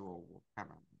great jewel will come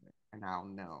out of it. And I'll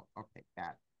know, okay,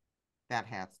 that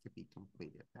has to be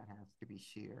completed. That has to be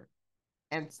shared.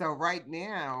 And so right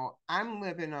now And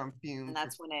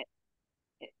that's when it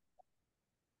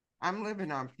I'm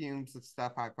living on fumes of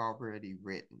stuff I've already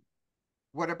written.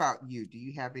 What about you? Do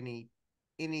you have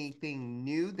anything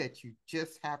new that you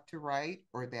just have to write,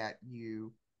 or that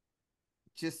you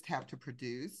just have to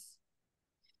produce,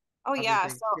 oh other yeah.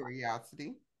 than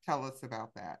curiosity? Tell us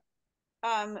about that.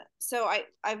 So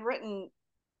I've written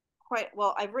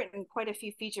I've written quite a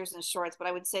few features and shorts, but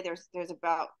I would say there's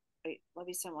about wait, love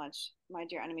you so much, my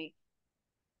dear enemy.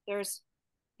 There's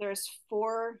there's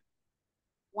four,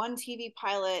 one TV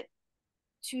pilot,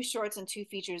 two shorts and two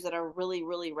features that are really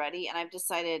really ready, and I've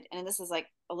decided, and this is like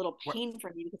a little What pain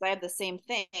for me because I have the same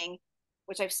thing,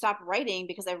 which I've stopped writing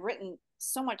because I've written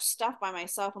so much stuff by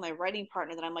myself with my writing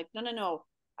partner that I'm like, no,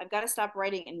 I've got to stop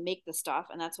writing and make the stuff.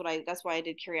 And that's why I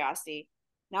did Curiosity.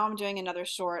 Now I'm doing another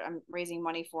short I'm raising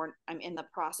money for. I'm in the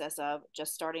process of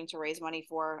just starting to raise money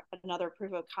for another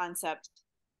proof of concept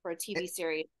for a TV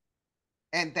series.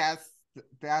 and that's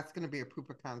going to be a proof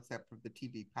of concept of the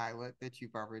TV pilot that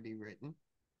you've already written.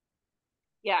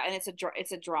 Yeah, and it's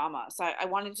a drama. So I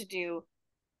wanted to do,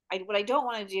 what I don't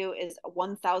want to do is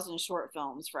 1,000 short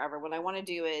films forever. What I want to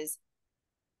do is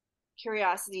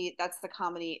Curiosity, that's the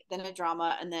comedy, then a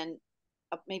drama, and then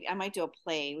maybe I might do a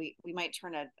play. We might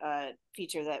turn a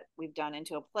feature that we've done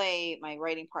into a play, my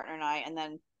writing partner and I, and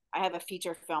then I have a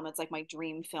feature film. It's like my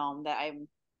dream film that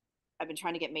I've been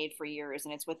trying to get made for years,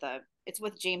 and it's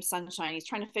with James Sunshine. He's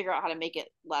trying to figure out how to make it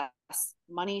less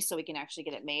money so we can actually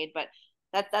get it made. But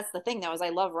that's the thing though, is I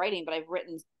love writing, but I've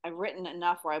written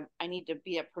enough where I need to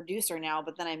be a producer now,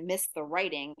 but then I miss the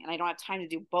writing and I don't have time to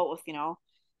do both, you know.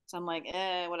 So I'm like,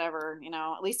 whatever, you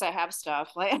know. At least I have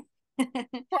stuff. Like,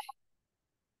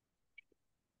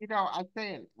 I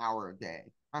say an hour a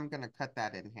day. I'm going to cut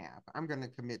that in half. I'm going to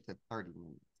commit to 30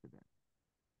 minutes a day.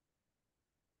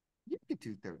 You could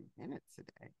do 30 minutes a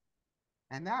day.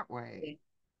 And that way,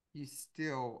 you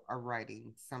still are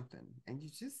writing something, and you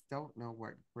just don't know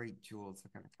what great jewels are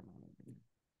going to come out of it.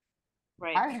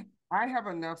 right. I have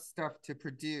enough stuff to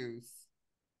produce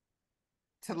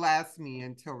to last me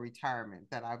until retirement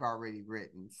that I've already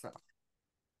written. So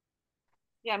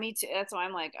Yeah, me too. That's why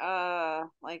I'm like,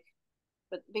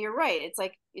 but you're right. It's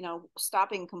like, you know,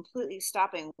 completely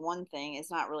stopping one thing is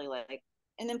not really like,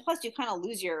 and then plus you kind of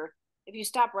lose your, if you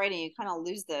stop writing, you kind of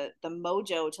lose the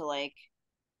mojo to like,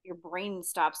 your brain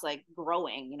stops like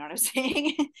growing, you know what I'm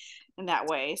saying? In that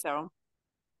way. So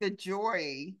the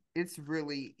joy is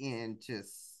really in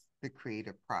just the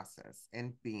creative process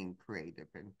and being creative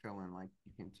and feeling like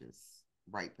you can just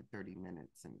write for 30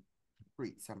 minutes and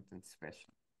create something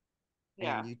special.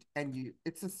 yeah. And you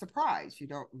it's a surprise. You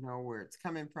don't know where it's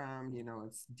coming from,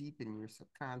 it's deep in your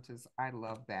subconscious. I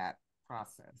love that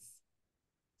process.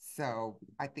 So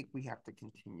I think we have to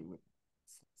continue with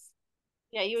this.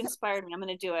 Yeah, you So, inspired me. I'm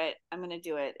gonna do it. I'm gonna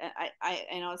do it.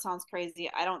 I know it sounds crazy.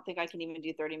 I don't think I can even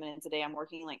do 30 minutes a day. I'm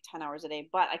working like 10 hours a day,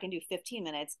 but I can do 15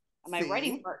 minutes. And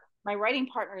see, my writing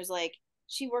partner is like,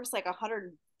 she works like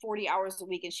 140 hours a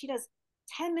week and she does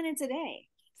 10 minutes a day.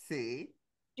 see,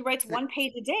 She writes see, one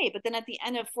page a day, but then at the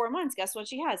end of 4 months, guess what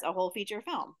she has? A whole feature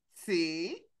film.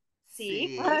 see,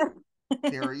 See? see.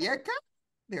 There you go.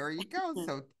 There you go.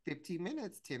 So 15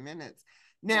 minutes, 10 minutes.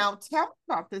 Yep. Now tell me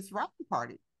about this writing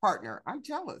party partner. I'm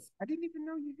jealous. I didn't even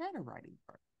know you had a writing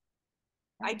partner.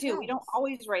 I I'm do. We don't jealous.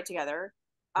 always write together.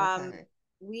 Um, Okay.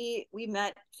 we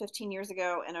met 15 years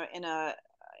ago in a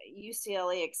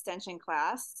UCLA extension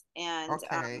class, and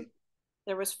Okay.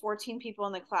 there was 14 people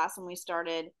in the class when we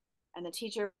started, and the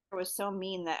teacher was so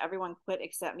mean that everyone quit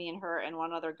except me and her and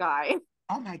one other guy.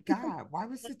 Oh my God. Why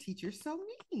was the teacher so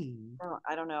mean?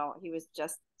 I don't know. He was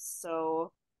just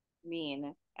so.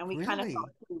 mean. And we kind of felt Really?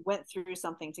 like we went through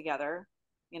something together,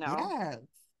 you know. Yes.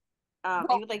 He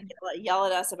Well, would like yell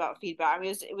at us about feedback. I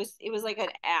mean, it was like an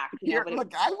act, you know. here, But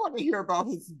look, I want to hear about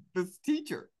his this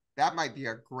teacher. That might be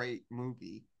a great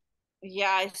movie.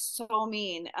 yeah, it's so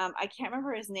mean. I can't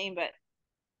remember his name, but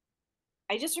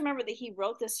I just remember that he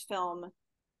wrote this film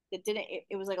that didn't.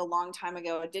 It was like a long time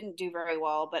ago. It didn't do very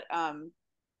well, but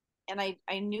and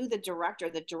I knew the director.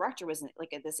 The director was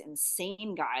like this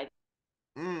insane guy.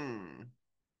 Mm,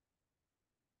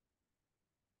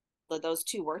 Those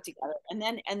two worked together,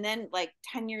 and then like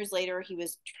 10 years later, he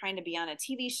was trying to be on a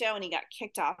TV show, and he got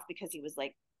kicked off because he was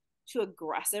like too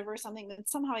aggressive or something. Then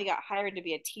somehow he got hired to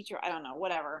be a teacher. I don't know,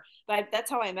 whatever. But that's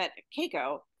how I met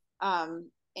Keiko.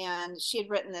 And she had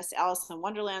written this Alice in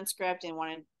Wonderland script and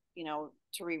wanted, you know,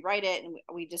 to rewrite it, and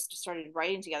we just started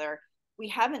writing together. We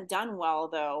haven't done well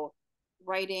though,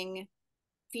 writing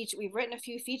feature. We've written a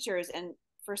few features, and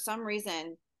for some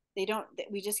reason, they don't.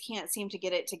 We just can't seem to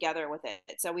get it together with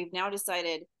it. So we've now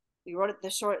decided we wrote it. The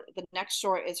short, the next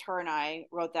short is her and I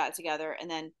wrote that together, and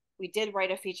then we did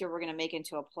write a feature we're going to make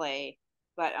into a play,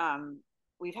 but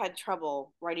we've had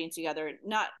trouble writing together.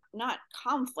 Not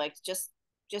conflict, just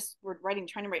we're writing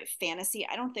trying to write fantasy.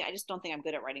 I just don't think I'm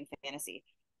good at writing fantasy.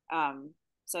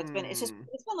 So mm,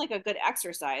 it's been like a good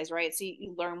exercise, right? So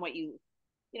you learn what you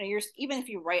know, you're even if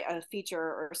you write a feature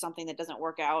or something that doesn't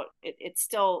work out, it's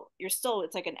still you're still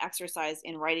it's like an exercise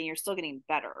in writing. You're still getting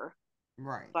better.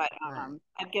 right, But right.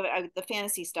 the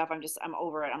fantasy stuff. I'm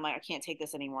over it. I'm like I can't take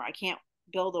this anymore. I can't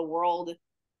build a world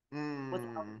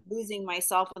without Mm, losing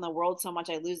myself in the world so much.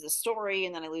 I lose the story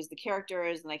and then I lose the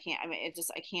characters and I can't. I mean, it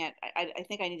just I can't. I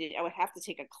think I needed. I would have to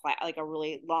take a class, like a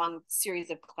really long series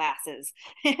of classes,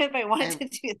 if I wanted and to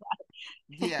do that.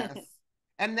 yes.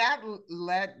 And that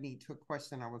led me to a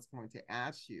question I was going to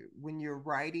ask you. When you're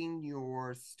writing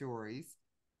your stories,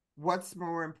 what's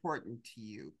more important to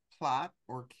you, plot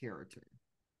or character?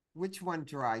 Which one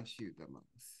drives you the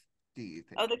most, do you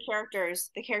think? Oh, the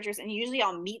characters, and usually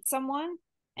I'll meet someone,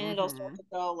 and it'll start Mm-hmm. to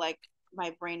go like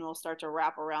my brain will start to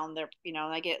wrap around their, you know,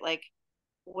 and I get like,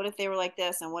 what if they were like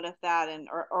this, and what if that, and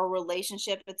or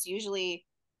relationship. It's usually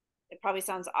it probably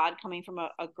sounds odd coming from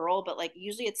a girl, but like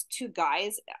usually it's two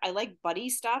guys. I like buddy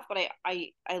stuff, but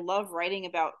I love writing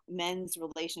about men's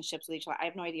relationships with each other. I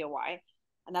have no idea why,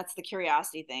 and that's the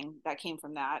curiosity thing that came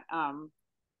from that.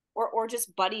 Or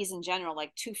just buddies in general,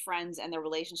 like two friends and their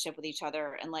relationship with each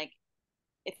other, and like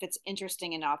if it's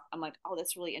interesting enough, I'm like, oh,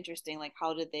 that's really interesting. Like,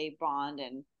 how did they bond?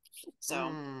 And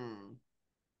so, Mm,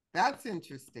 that's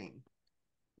interesting.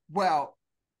 Well,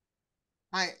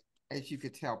 I, as you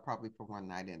could tell, probably for one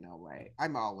night in LA,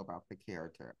 I'm all about the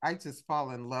character. I just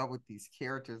fall in love with these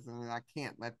characters and I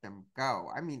can't let them go.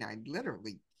 I mean, I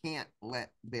literally can't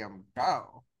let them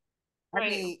go. I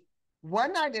right. mean,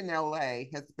 One Night in LA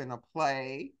has been a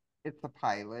play, it's a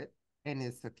pilot, and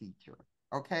it's a feature.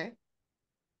 Okay.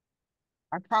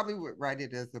 I probably would write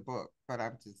it as a book, but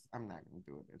I'm not going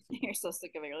to do it as a You're book. so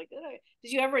sick of it. You're like,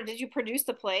 did you produce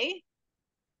the play?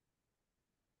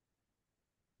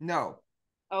 No,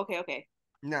 Okay, okay.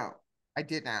 no, I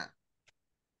did not.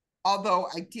 Although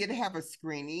I did have a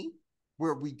screening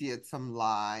where we did some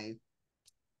live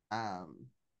um,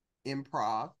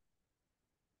 improv.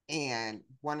 And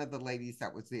one of the ladies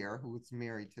that was there, who was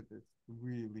married to this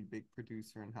really big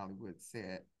producer in Hollywood,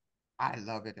 said, "I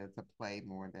love it as a play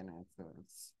more than as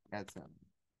a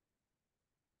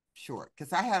short."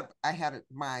 Because I had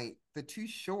the two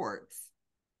shorts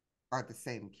are the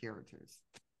same characters.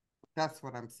 That's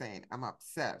what I'm saying. I'm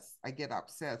obsessed. I get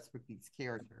obsessed with these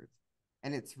characters.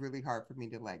 And it's really hard for me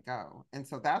to let go. And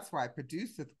so that's why I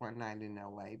produced this One Night in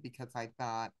LA, because I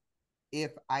thought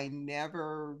if I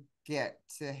never get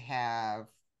to have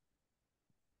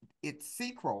its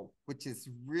sequel, which is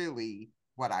really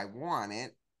what I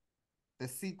wanted, the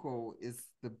sequel is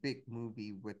the big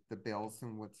movie with the bells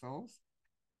and whistles.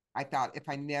 I thought if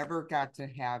I never got to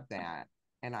have that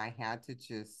and I had to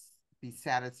just be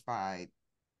satisfied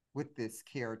with this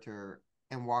character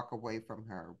and walk away from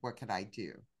her, what could I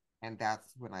do? And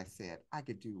that's when I said I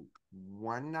could do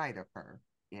one night of her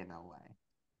in LA.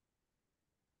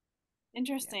 Yeah.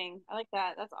 Interesting. I like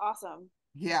that. That's awesome.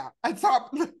 Yeah. I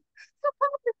thought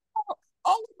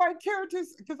all of my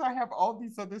characters, because I have all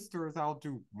these other stories, I'll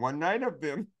do one night of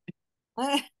them.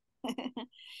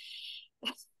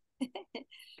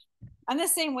 I'm the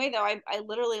same way though. I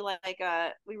literally like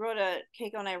we wrote a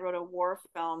Keiko and I wrote a war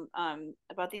film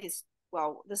about these.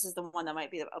 Well, this is the one that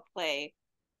might be a play.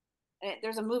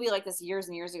 There's a movie like this years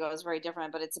and years ago. It's very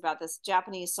different, but it's about this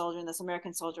Japanese soldier and this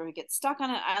American soldier who get stuck on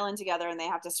an island together and they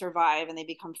have to survive and they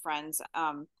become friends.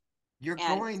 You're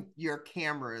And going, your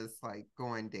camera is like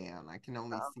going down. I can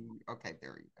only um, see. Okay,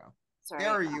 there you go. sorry,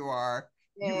 There you are.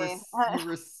 You were yay. you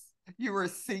were you were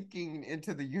sinking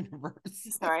into the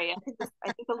universe. Sorry. I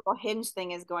think the little hinge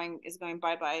thing is going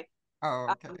bye bye. Oh,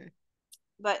 Um, okay.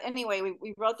 but anyway,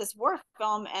 we wrote this war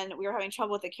film and we were having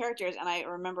trouble with the characters. And I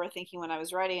remember thinking when I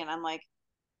was writing, and I'm like,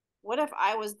 what if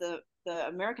I was the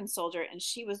American soldier and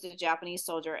she was the Japanese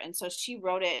soldier? And so she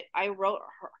wrote it. I wrote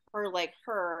her like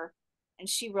her, and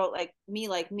she wrote like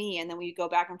me, and then we go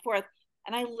back and forth.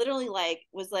 And I literally like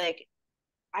was like,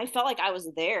 I felt like I was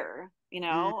there, you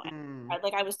know, Mm-hmm.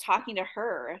 like I was talking to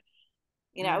her.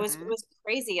 You know, it Mm-hmm. was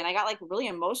crazy, and I got like really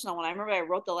emotional when I remember I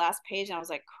wrote the last page, and I was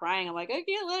like crying. I'm like, I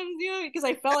can't let him do it because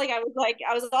I felt like I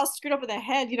was all screwed up in the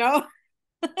head, you know,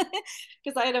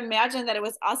 because I had imagined that it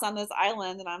was us on this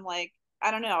island, and I'm like,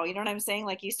 I don't know, you know what I'm saying?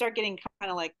 Like you start getting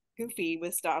kind of like goofy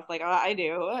with stuff, like I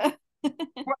do.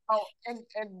 Well, and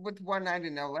with One Night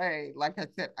in LA, like I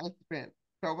said, I spent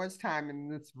so much time in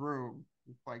this room.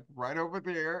 It's like right over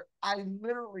there. I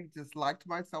literally just locked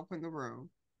myself in the room.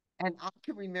 And I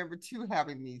can remember too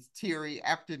having these teary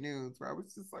afternoons where I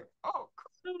was just like, oh,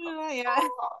 Yeah,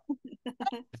 oh,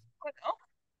 oh.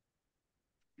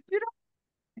 You know,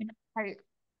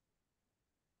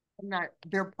 I'm not,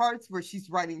 there are parts where she's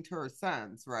writing to her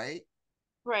sons, right?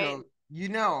 right. So you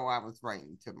know I was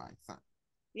writing to my son.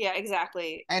 Yeah,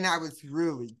 exactly. And I was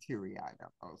really teary eyed on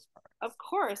those Of parts.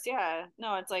 course, yeah.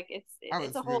 No, it's like I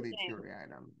it's a was whole really thing. teary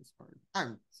eyed on this part.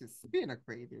 I'm just being a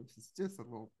creative. It's just a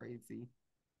little crazy,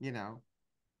 you know.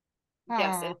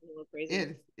 Yes, Oh, it's a little crazy.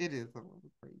 it is a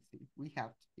little crazy. We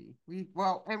have to be.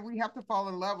 And we have to fall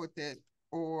in love with it,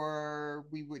 or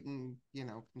we wouldn't,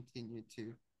 continue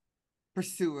to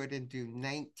pursue it and do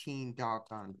 19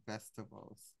 doggone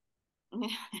festivals.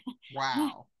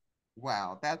 Wow.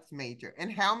 Wow, that's major.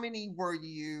 And how many were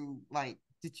you like,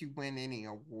 did you win any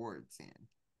awards in?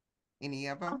 Any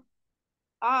of them?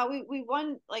 We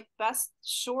won like best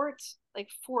short like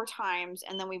four times,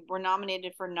 and then we were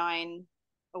nominated for nine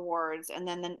awards, and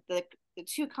then the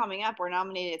two coming up were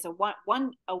nominated. It's a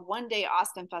 1 day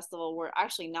Austin festival. We're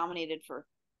actually nominated for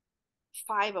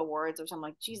five awards, which I'm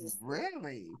like Jesus.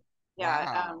 Really? Yeah.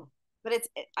 Wow. But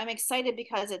I'm excited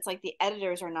because it's like the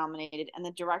editors are nominated and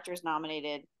the director's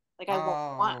nominated. Like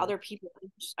want Oh, other people.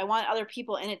 I want other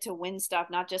people in it to win stuff,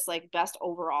 not just like best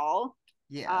overall.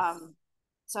 yes. Um,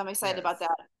 so I'm excited about Yes.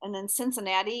 that. And then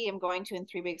Cincinnati, I'm going to in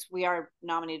 3 weeks. We are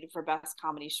nominated for best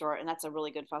comedy short, and that's a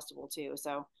really good festival too.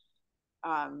 So,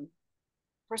 um,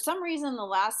 for some reason, the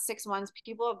last 6 months,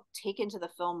 people have taken to the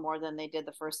film more than they did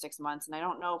the first 6 months, and I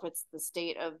don't know if it's the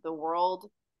state of the world,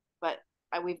 but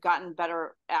we've gotten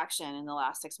better action in the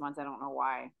last 6 months. I don't know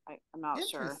why. I'm not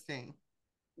sure. Interesting.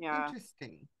 Yeah.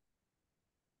 Interesting.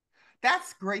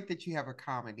 That's great that you have a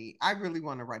comedy. I really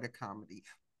want to write a comedy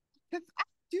because I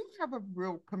do have a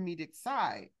real comedic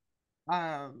side.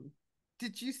 Um,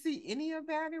 did you see any of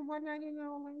that in One Night in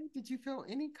LA? Did you feel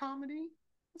any comedy?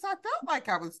 Because I felt like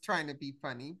I was trying to be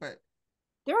funny, but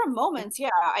There are it, moments, yeah.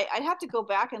 I'd have to go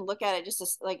back and look at it just to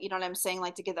like, you know what I'm saying,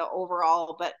 like to get the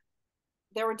overall, but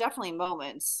there were definitely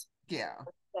moments yeah,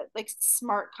 like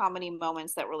smart comedy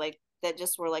moments that were like that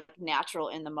just were like natural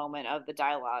in the moment of the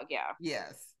dialogue. Yeah,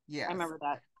 yes, I yes. remember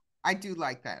that. I do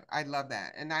like that. I love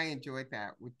that. And I enjoyed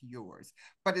that with yours.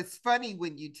 But it's funny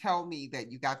when you tell me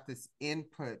that you got this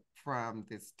input from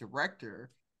this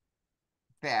director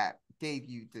that gave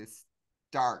you this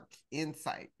dark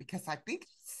insight because I think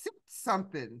it's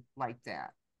something like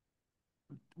that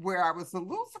where I was a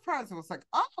little surprised. I was like,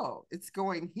 oh, it's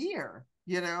going here,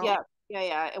 you know, Yeah,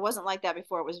 yeah. It wasn't like that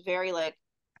before. It was very like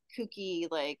kooky,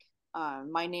 like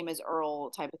my name is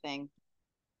Earl type of thing.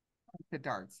 the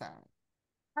dark side.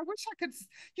 I wish I could,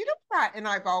 what, and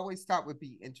I've always thought would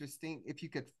be interesting if you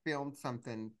could film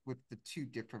something with the two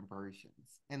different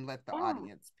versions and let the Yeah,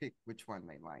 audience pick which one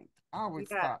they liked.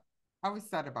 yeah. I always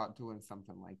thought about doing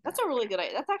something like That's that. a really good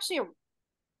idea. That's actually a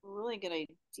really good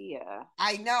idea.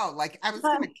 I know, like I was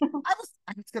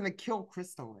gonna kill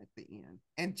Crystal at the end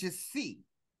and just see,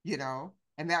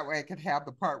 and that way I could have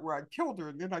the part where I killed her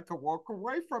and then I could walk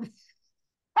away from it.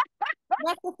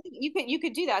 That's the thing. You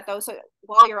could do that though. So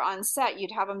while you're on set,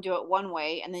 you'd have them do it one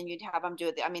way, and then you'd have them do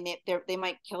it. I mean, they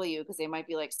might kill you because they might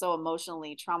be like so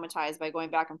emotionally traumatized by going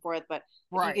back and forth. But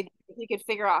Right. if you could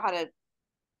figure out how to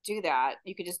do that,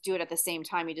 you could just do it at the same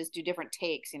time. You just do different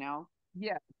takes.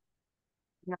 Yeah.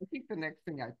 And I think the next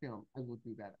thing I film, I will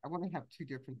do that. I want to have two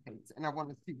different takes and I want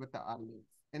to see what the audience,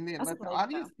 and then That's a let the good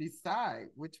idea. audience decide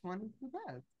which one is the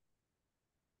best.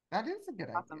 That is a good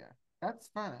Awesome. idea. That's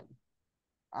fun.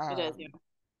 It is. Yeah, Um,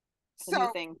 it's a new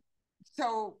so, thing.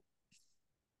 so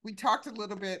we talked a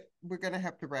little bit. We're gonna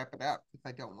have to wrap it up because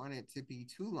I don't want it to be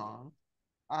too long.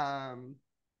 Um,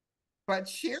 but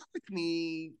share with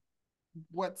me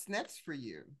what's next for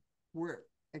you. Where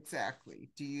exactly?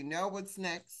 Do you know what's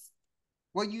next?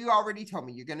 Well, you already told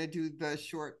me you're going to do the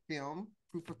short film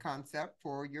proof of concept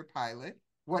for your pilot.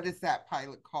 What is that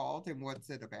pilot called and what's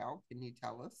it about? Can you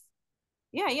tell us?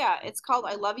 Yeah. It's called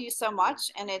I Love You So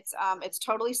Much, and it's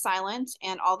totally silent,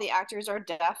 and all the actors are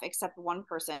deaf except one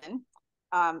person.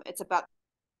 It's about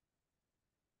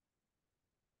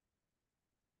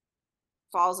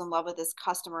falls in love with this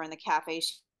customer in the cafe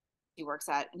she works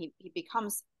at, and he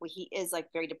becomes well, he is like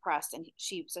very depressed, and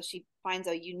she finds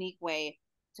a unique way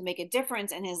to make a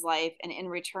difference in his life, and in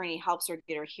return he helps her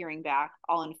get her hearing back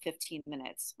all in 15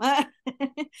 minutes.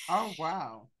 Oh,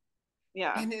 wow.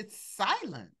 Yeah, And it's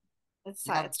silent.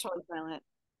 Now, it's totally silent,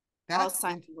 all that's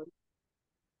silent. in,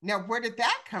 now where did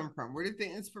that come from? Where did the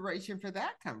inspiration for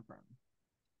that come from?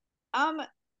 um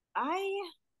I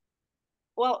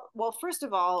first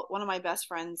of all, one of my best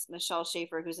friends, Michelle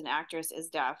Schaefer, who's an actress, is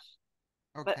deaf.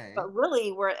 Okay. But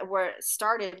really, where it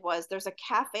started was there's a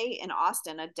cafe in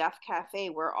Austin, a deaf cafe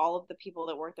where all of the people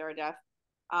that work there are deaf.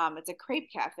 It's a crepe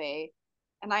cafe,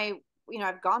 and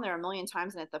I've gone there a million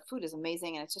times, and the food is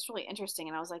amazing, and it's just really interesting.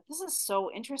 And I was like, this is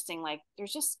so interesting. Like,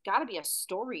 there's just got to be a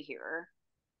story here.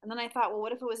 And then I thought, well,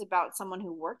 what if it was about someone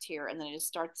who worked here, and then it just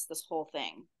starts this whole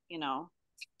thing, you know?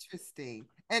 Interesting.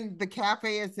 And the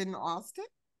cafe is in Austin?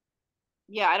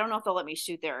 Yeah, I don't know if they'll let me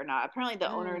shoot there or not. Apparently,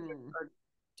 the owners Mm. are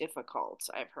difficult,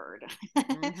 I've heard.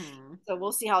 Mm-hmm. So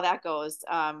we'll see how that goes.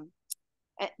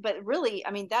 But really,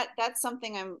 I mean that's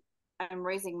something I'm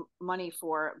raising money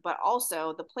for. But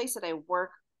also the place that I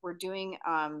work, we're doing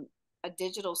a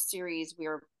digital series.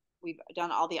 We've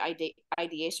done all the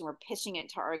ideation. We're pitching it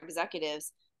to our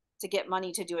executives to get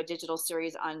money to do a digital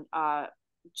series on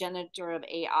generative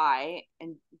AI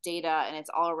and data, and it's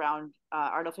all around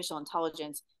artificial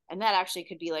intelligence. And that actually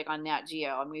could be like on Nat Geo.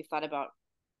 I mean, we've thought about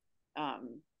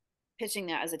um, pitching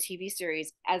that as a TV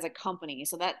series as a company.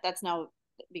 So that's now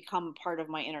become part of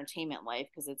my entertainment life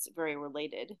because it's very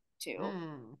related to.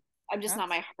 Mm. I'm just not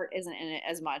That's my heart isn't in it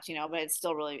as much, but it's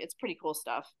still it's pretty cool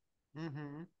stuff.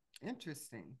 mm-hmm.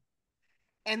 Interesting.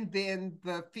 And then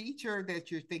the feature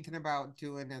that you're thinking about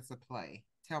doing as a play.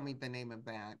 Tell me the name of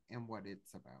that and what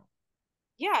it's about.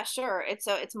 Yeah, sure. It's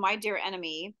My Dear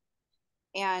Enemy,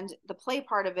 and the play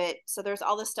part of it. So there's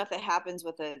all this stuff that happens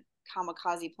with a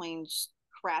kamikaze plane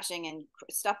crashing and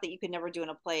stuff that you could never do in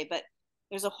a play, but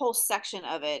there's a whole section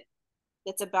of it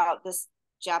that's about this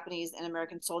Japanese and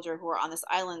American soldier who are on this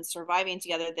island surviving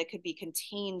together that could be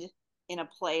contained in a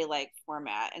play like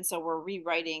format. And so we're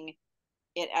rewriting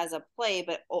it as a play,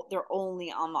 but they're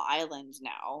only on the island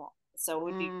now. So it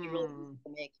would be really easy Mm. to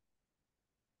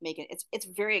make it. It's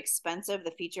very expensive,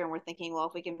 the feature, and we're thinking,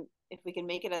 well, if we can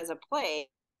make it as a play,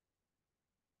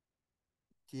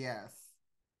 Yes.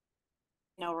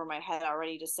 over my head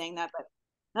already just saying that,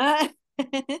 but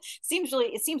it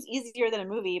seems easier than a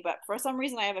movie, but for some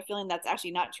reason I have a feeling that's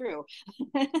actually not true.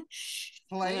 you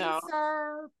know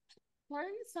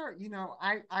Plays are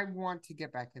I want to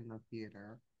get back in the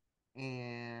theater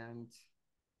and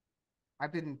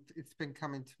it's been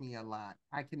coming to me a lot.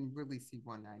 I can really see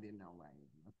One Night in LA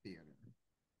in the theater.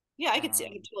 Yeah, I Um, could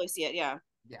totally see it. Yeah.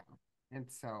 yeah. And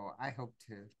so I hope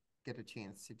to get a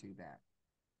chance to do that.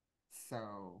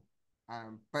 So,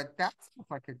 but that sounds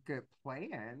like a good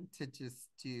plan to just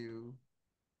do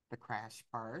the crash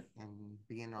part and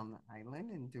being on the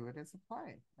island and do it as a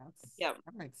play. Yeah.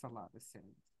 That makes a lot of sense.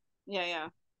 Yeah.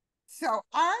 So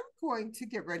I'm going to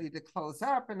get ready to close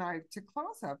up, and to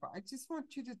close up, I just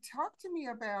want you to talk to me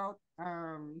about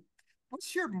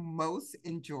what's your most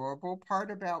enjoyable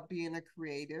part about being a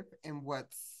creative, and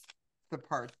what's the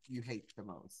part you hate the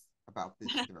most about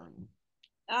this journey?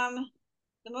 um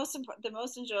the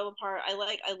most enjoyable part, I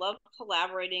love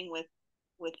collaborating with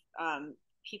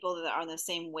people that are on the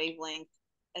same wavelength.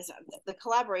 As the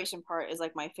collaboration part is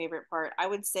like my favorite part. I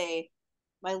would say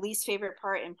my least favorite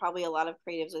part, and probably a lot of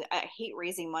creatives, I hate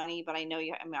raising money, but I know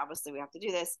I mean, obviously we have to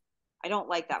do this. I don't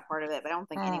like that part of it, but I don't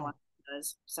think anyone Oh,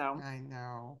 does. So I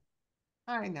know.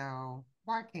 I know.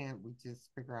 Why can't we just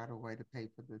figure out a way to pay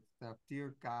for this stuff?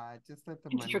 Dear God, just let the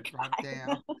dear money drop down.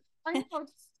 God. I know,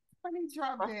 just money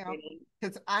drop down. Frustrating.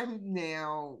 Because I'm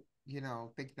now,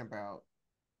 thinking about,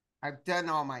 I've done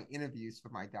all my interviews for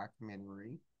my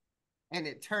documentary, and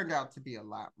it turned out to be a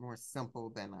lot more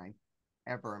simple than I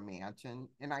ever imagined.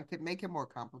 And I could make it more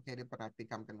complicated, but I think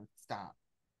I'm going to stop.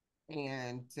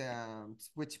 And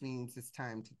which means it's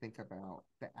time to think about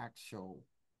the actual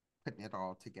putting it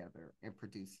all together and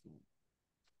producing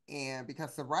it. And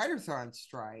because the writers are on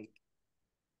strike,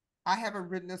 I haven't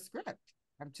written a script.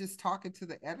 I'm just talking to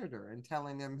the editor and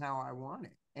telling him how I want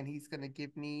it. And he's going to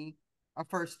give me a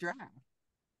first draft.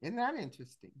 Isn't that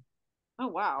interesting? Oh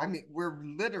I wow, mean, we're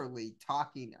literally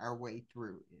talking our way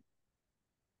through it,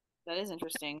 that is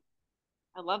interesting.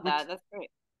 I love which, that. That's great.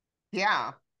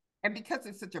 yeah. And because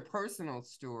it's such a personal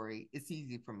story, it's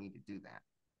easy for me to do that.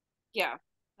 Yeah,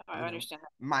 I You know, understand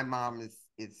that. my mom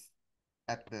is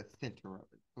at the center of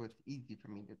it, so it's easy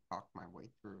for me to talk my way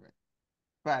through it.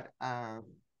 But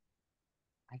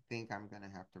I think I'm gonna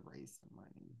have to raise some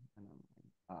money, and I'm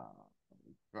like, oh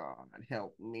God,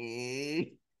 help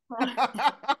me.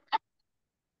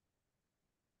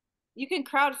 You can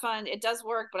crowdfund. It does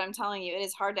work, but I'm telling you, it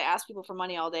is hard to ask people for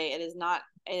money all day. It is not.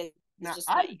 It is Now just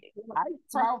not. I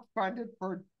crowdfunded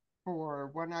for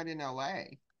One Night in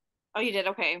LA. Oh, you did.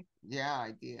 Okay. Yeah,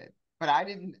 I did. But I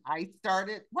didn't, I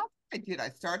started, well, I did. I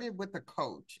started with a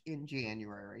coach in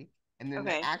January, and then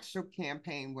the Okay. actual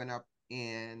campaign went up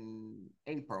in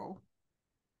April.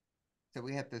 So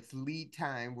we had this lead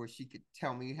time where she could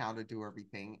tell me how to do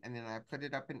everything. And then I put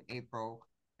it up in April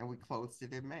and we closed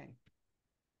it in May.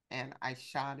 And I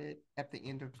shot it at the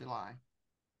end of July.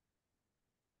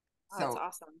 Oh, that's So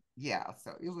awesome. yeah,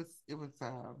 so it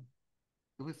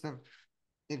was a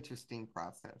interesting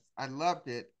process. I loved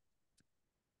it.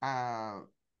 Uh,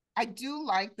 I do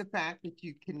like the fact that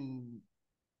you can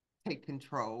take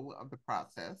control of the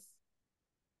process.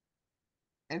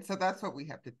 And so that's what we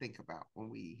have to think about when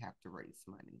we have to raise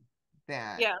money.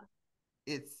 That Yeah.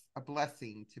 it's a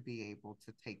blessing to be able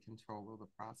to take control of the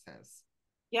process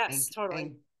Yes. Totally.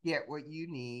 and get what you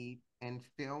need and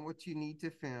film what you need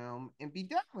to film and be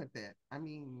done with it. I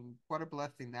mean, what a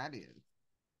blessing that is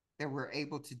that we're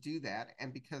able to do that.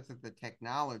 And because of the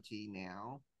technology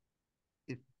now,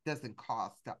 it doesn't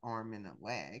cost an arm and a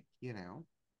leg, you know?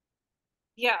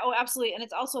 Yeah. Oh, absolutely. And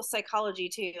it's also psychology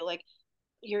too. Like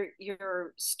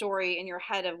your story in your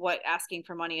head of what asking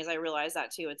for money is. I realize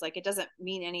that too. It's like it doesn't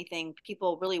mean anything.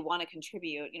 People really want to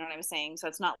contribute. You know what I'm saying? So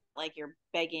it's not like you're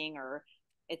begging or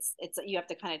it's you have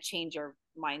to kind of change your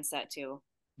mindset too.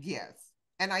 Yes.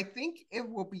 And I think it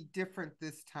will be different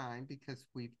this time because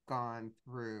we've gone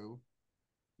through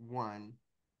one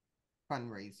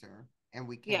fundraiser and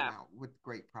we came Yeah. out with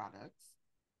great products,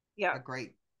 Yeah. a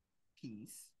great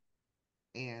piece.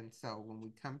 And so when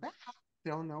we come back,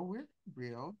 they'll know we're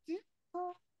real deal.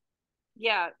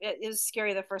 Yeah, it was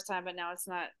scary the first time, but now it's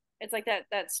not. It's like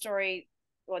that story,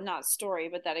 well, not story,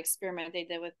 but that experiment they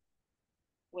did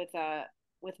with uh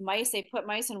with mice. They put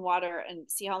mice in water and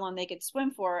see how long they could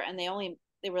swim for, and they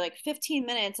were like 15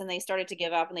 minutes, and they started to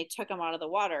give up, and they took them out of the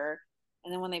water,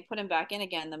 and then when they put them back in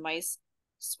again, the mice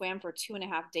swam for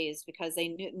 2.5 days because they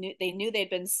knew they'd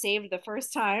been saved the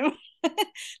first time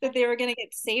that they were going to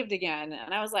get saved again,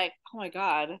 and I was like, oh my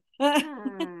god,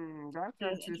 that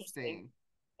That's was interesting. interesting.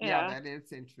 Yeah, Yeah. that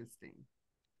is interesting.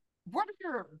 What are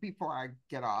your, before I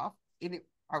get off, and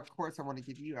of course, I want to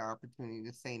give you an opportunity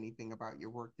to say anything about your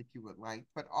work that you would like,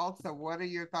 but also, what are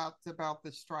your thoughts about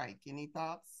the strike? Any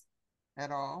thoughts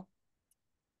at all?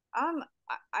 Um,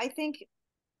 I think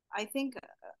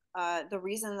the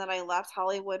reason that I left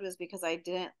Hollywood was because I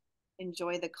didn't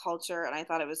enjoy the culture and I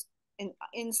thought it was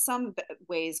in some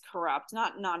ways corrupt.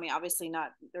 Not I mean obviously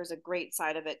not. There's a great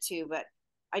side of it too, but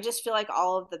I just feel like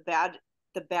all of the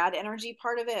bad energy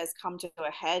part of it has come to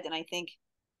a head, and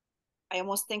I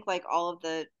almost think like all of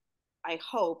the I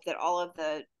hope that all of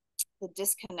the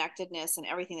disconnectedness and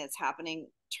everything that's happening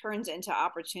turns into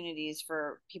opportunities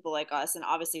for people like us and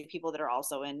obviously people that are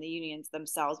also in the unions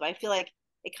themselves. But I feel like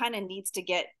it kind of needs to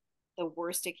get the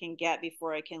worst it can get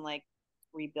before it can like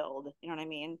rebuild. You know what I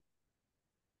mean?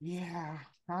 Yeah,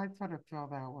 I sort of feel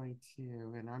that way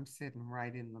too, and I'm sitting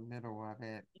right in the middle of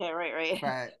it. Yeah, right, right.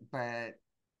 But,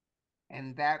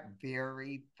 and that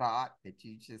very thought that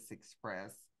you just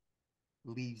expressed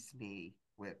leaves me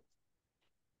with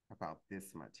about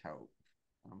this much hope,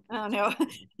 I don't know.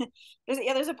 unfortunately.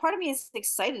 There's a part of me is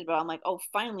excited about. I'm like, oh,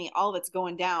 finally, all of it's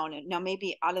going down, and now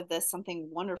maybe out of this something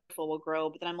wonderful will grow.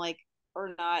 But then I'm like,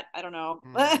 or not. I don't know,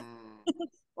 Mm,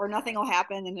 or yeah, nothing will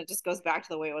happen, and it just goes back to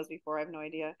the way it was before. I have no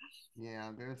idea.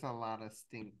 yeah, there's a lot of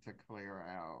stink to clear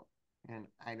out, and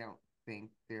I don't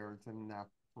think there's enough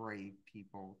brave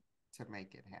people to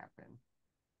make it happen.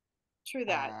 True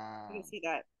that. I Uh, can see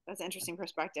that. That's an interesting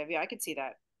perspective. Yeah, I could see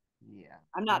that. yeah,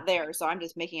 I'm and not there, so I'm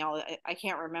just making all. I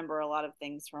can't remember a lot of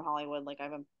things from Hollywood. Like I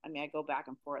mean, I go back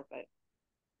and forth, but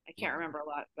I can't yeah, remember a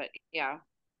lot. But yeah.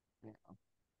 yeah.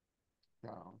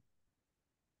 So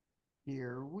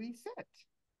here we sit.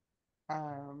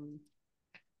 Um,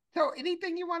 so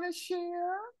anything you want to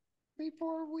share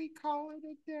before we call it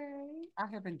a day? I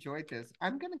have enjoyed this.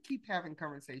 I'm gonna keep having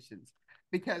conversations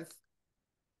because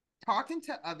talking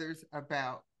to others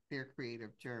about their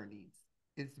creative journeys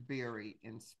is very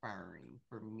inspiring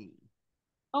for me.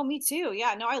 Oh, me too.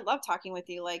 Yeah, no, I love talking with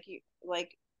you. Like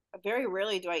very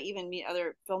rarely do I even meet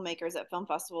other filmmakers at film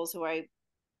festivals who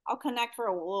I'll connect for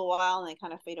a little while and they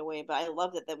kind of fade away. But I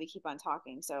love that we keep on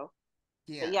talking. So,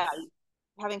 but yeah, Yes.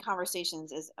 having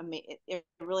conversations is amazing. It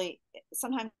really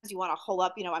sometimes you want to hole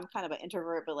up. I'm kind of an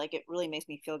introvert, but like it really makes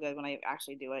me feel good when I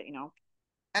actually do it. And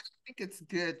I think it's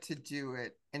good to do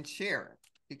it and share it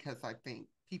because I think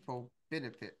people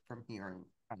benefit from hearing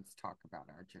us talk about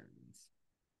our journeys.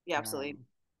 Yeah, absolutely. Um,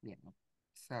 yeah.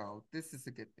 So this is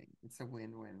a good thing. It's a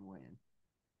win-win-win.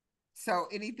 So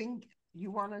anything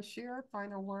you want to share?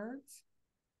 Final words?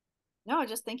 No,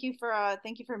 just thank you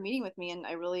for meeting with me, and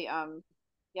I really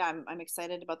yeah, I'm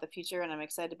excited about the future, and I'm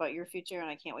excited about your future, and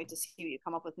I can't wait to see what you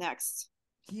come up with next.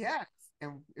 Yes.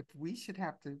 And if we should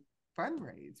have to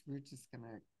fundraise, we're just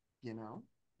gonna, you know,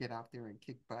 get out there and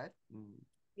kick butt and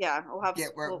Yeah,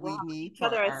 get what we'll we have need each for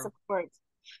other as our. support.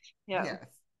 Yeah. Yes,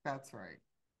 that's right.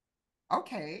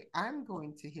 Okay, I'm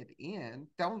going to hit end.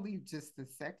 Don't leave just a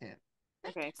second.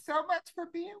 Thank you Okay. so much for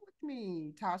being with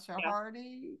me, Tasha Yeah.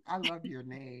 Hardy. I love your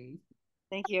name.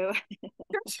 Thank you.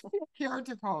 There should be a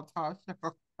character called Tasha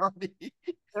Hardy.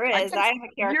 There I is. guess I am a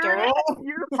you're character. it.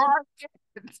 You are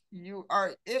it. You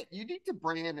are it. You need to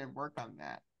brand and work on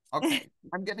that. Okay,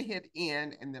 I'm gonna hit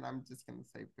end and then I'm just gonna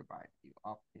say goodbye to you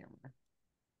off camera.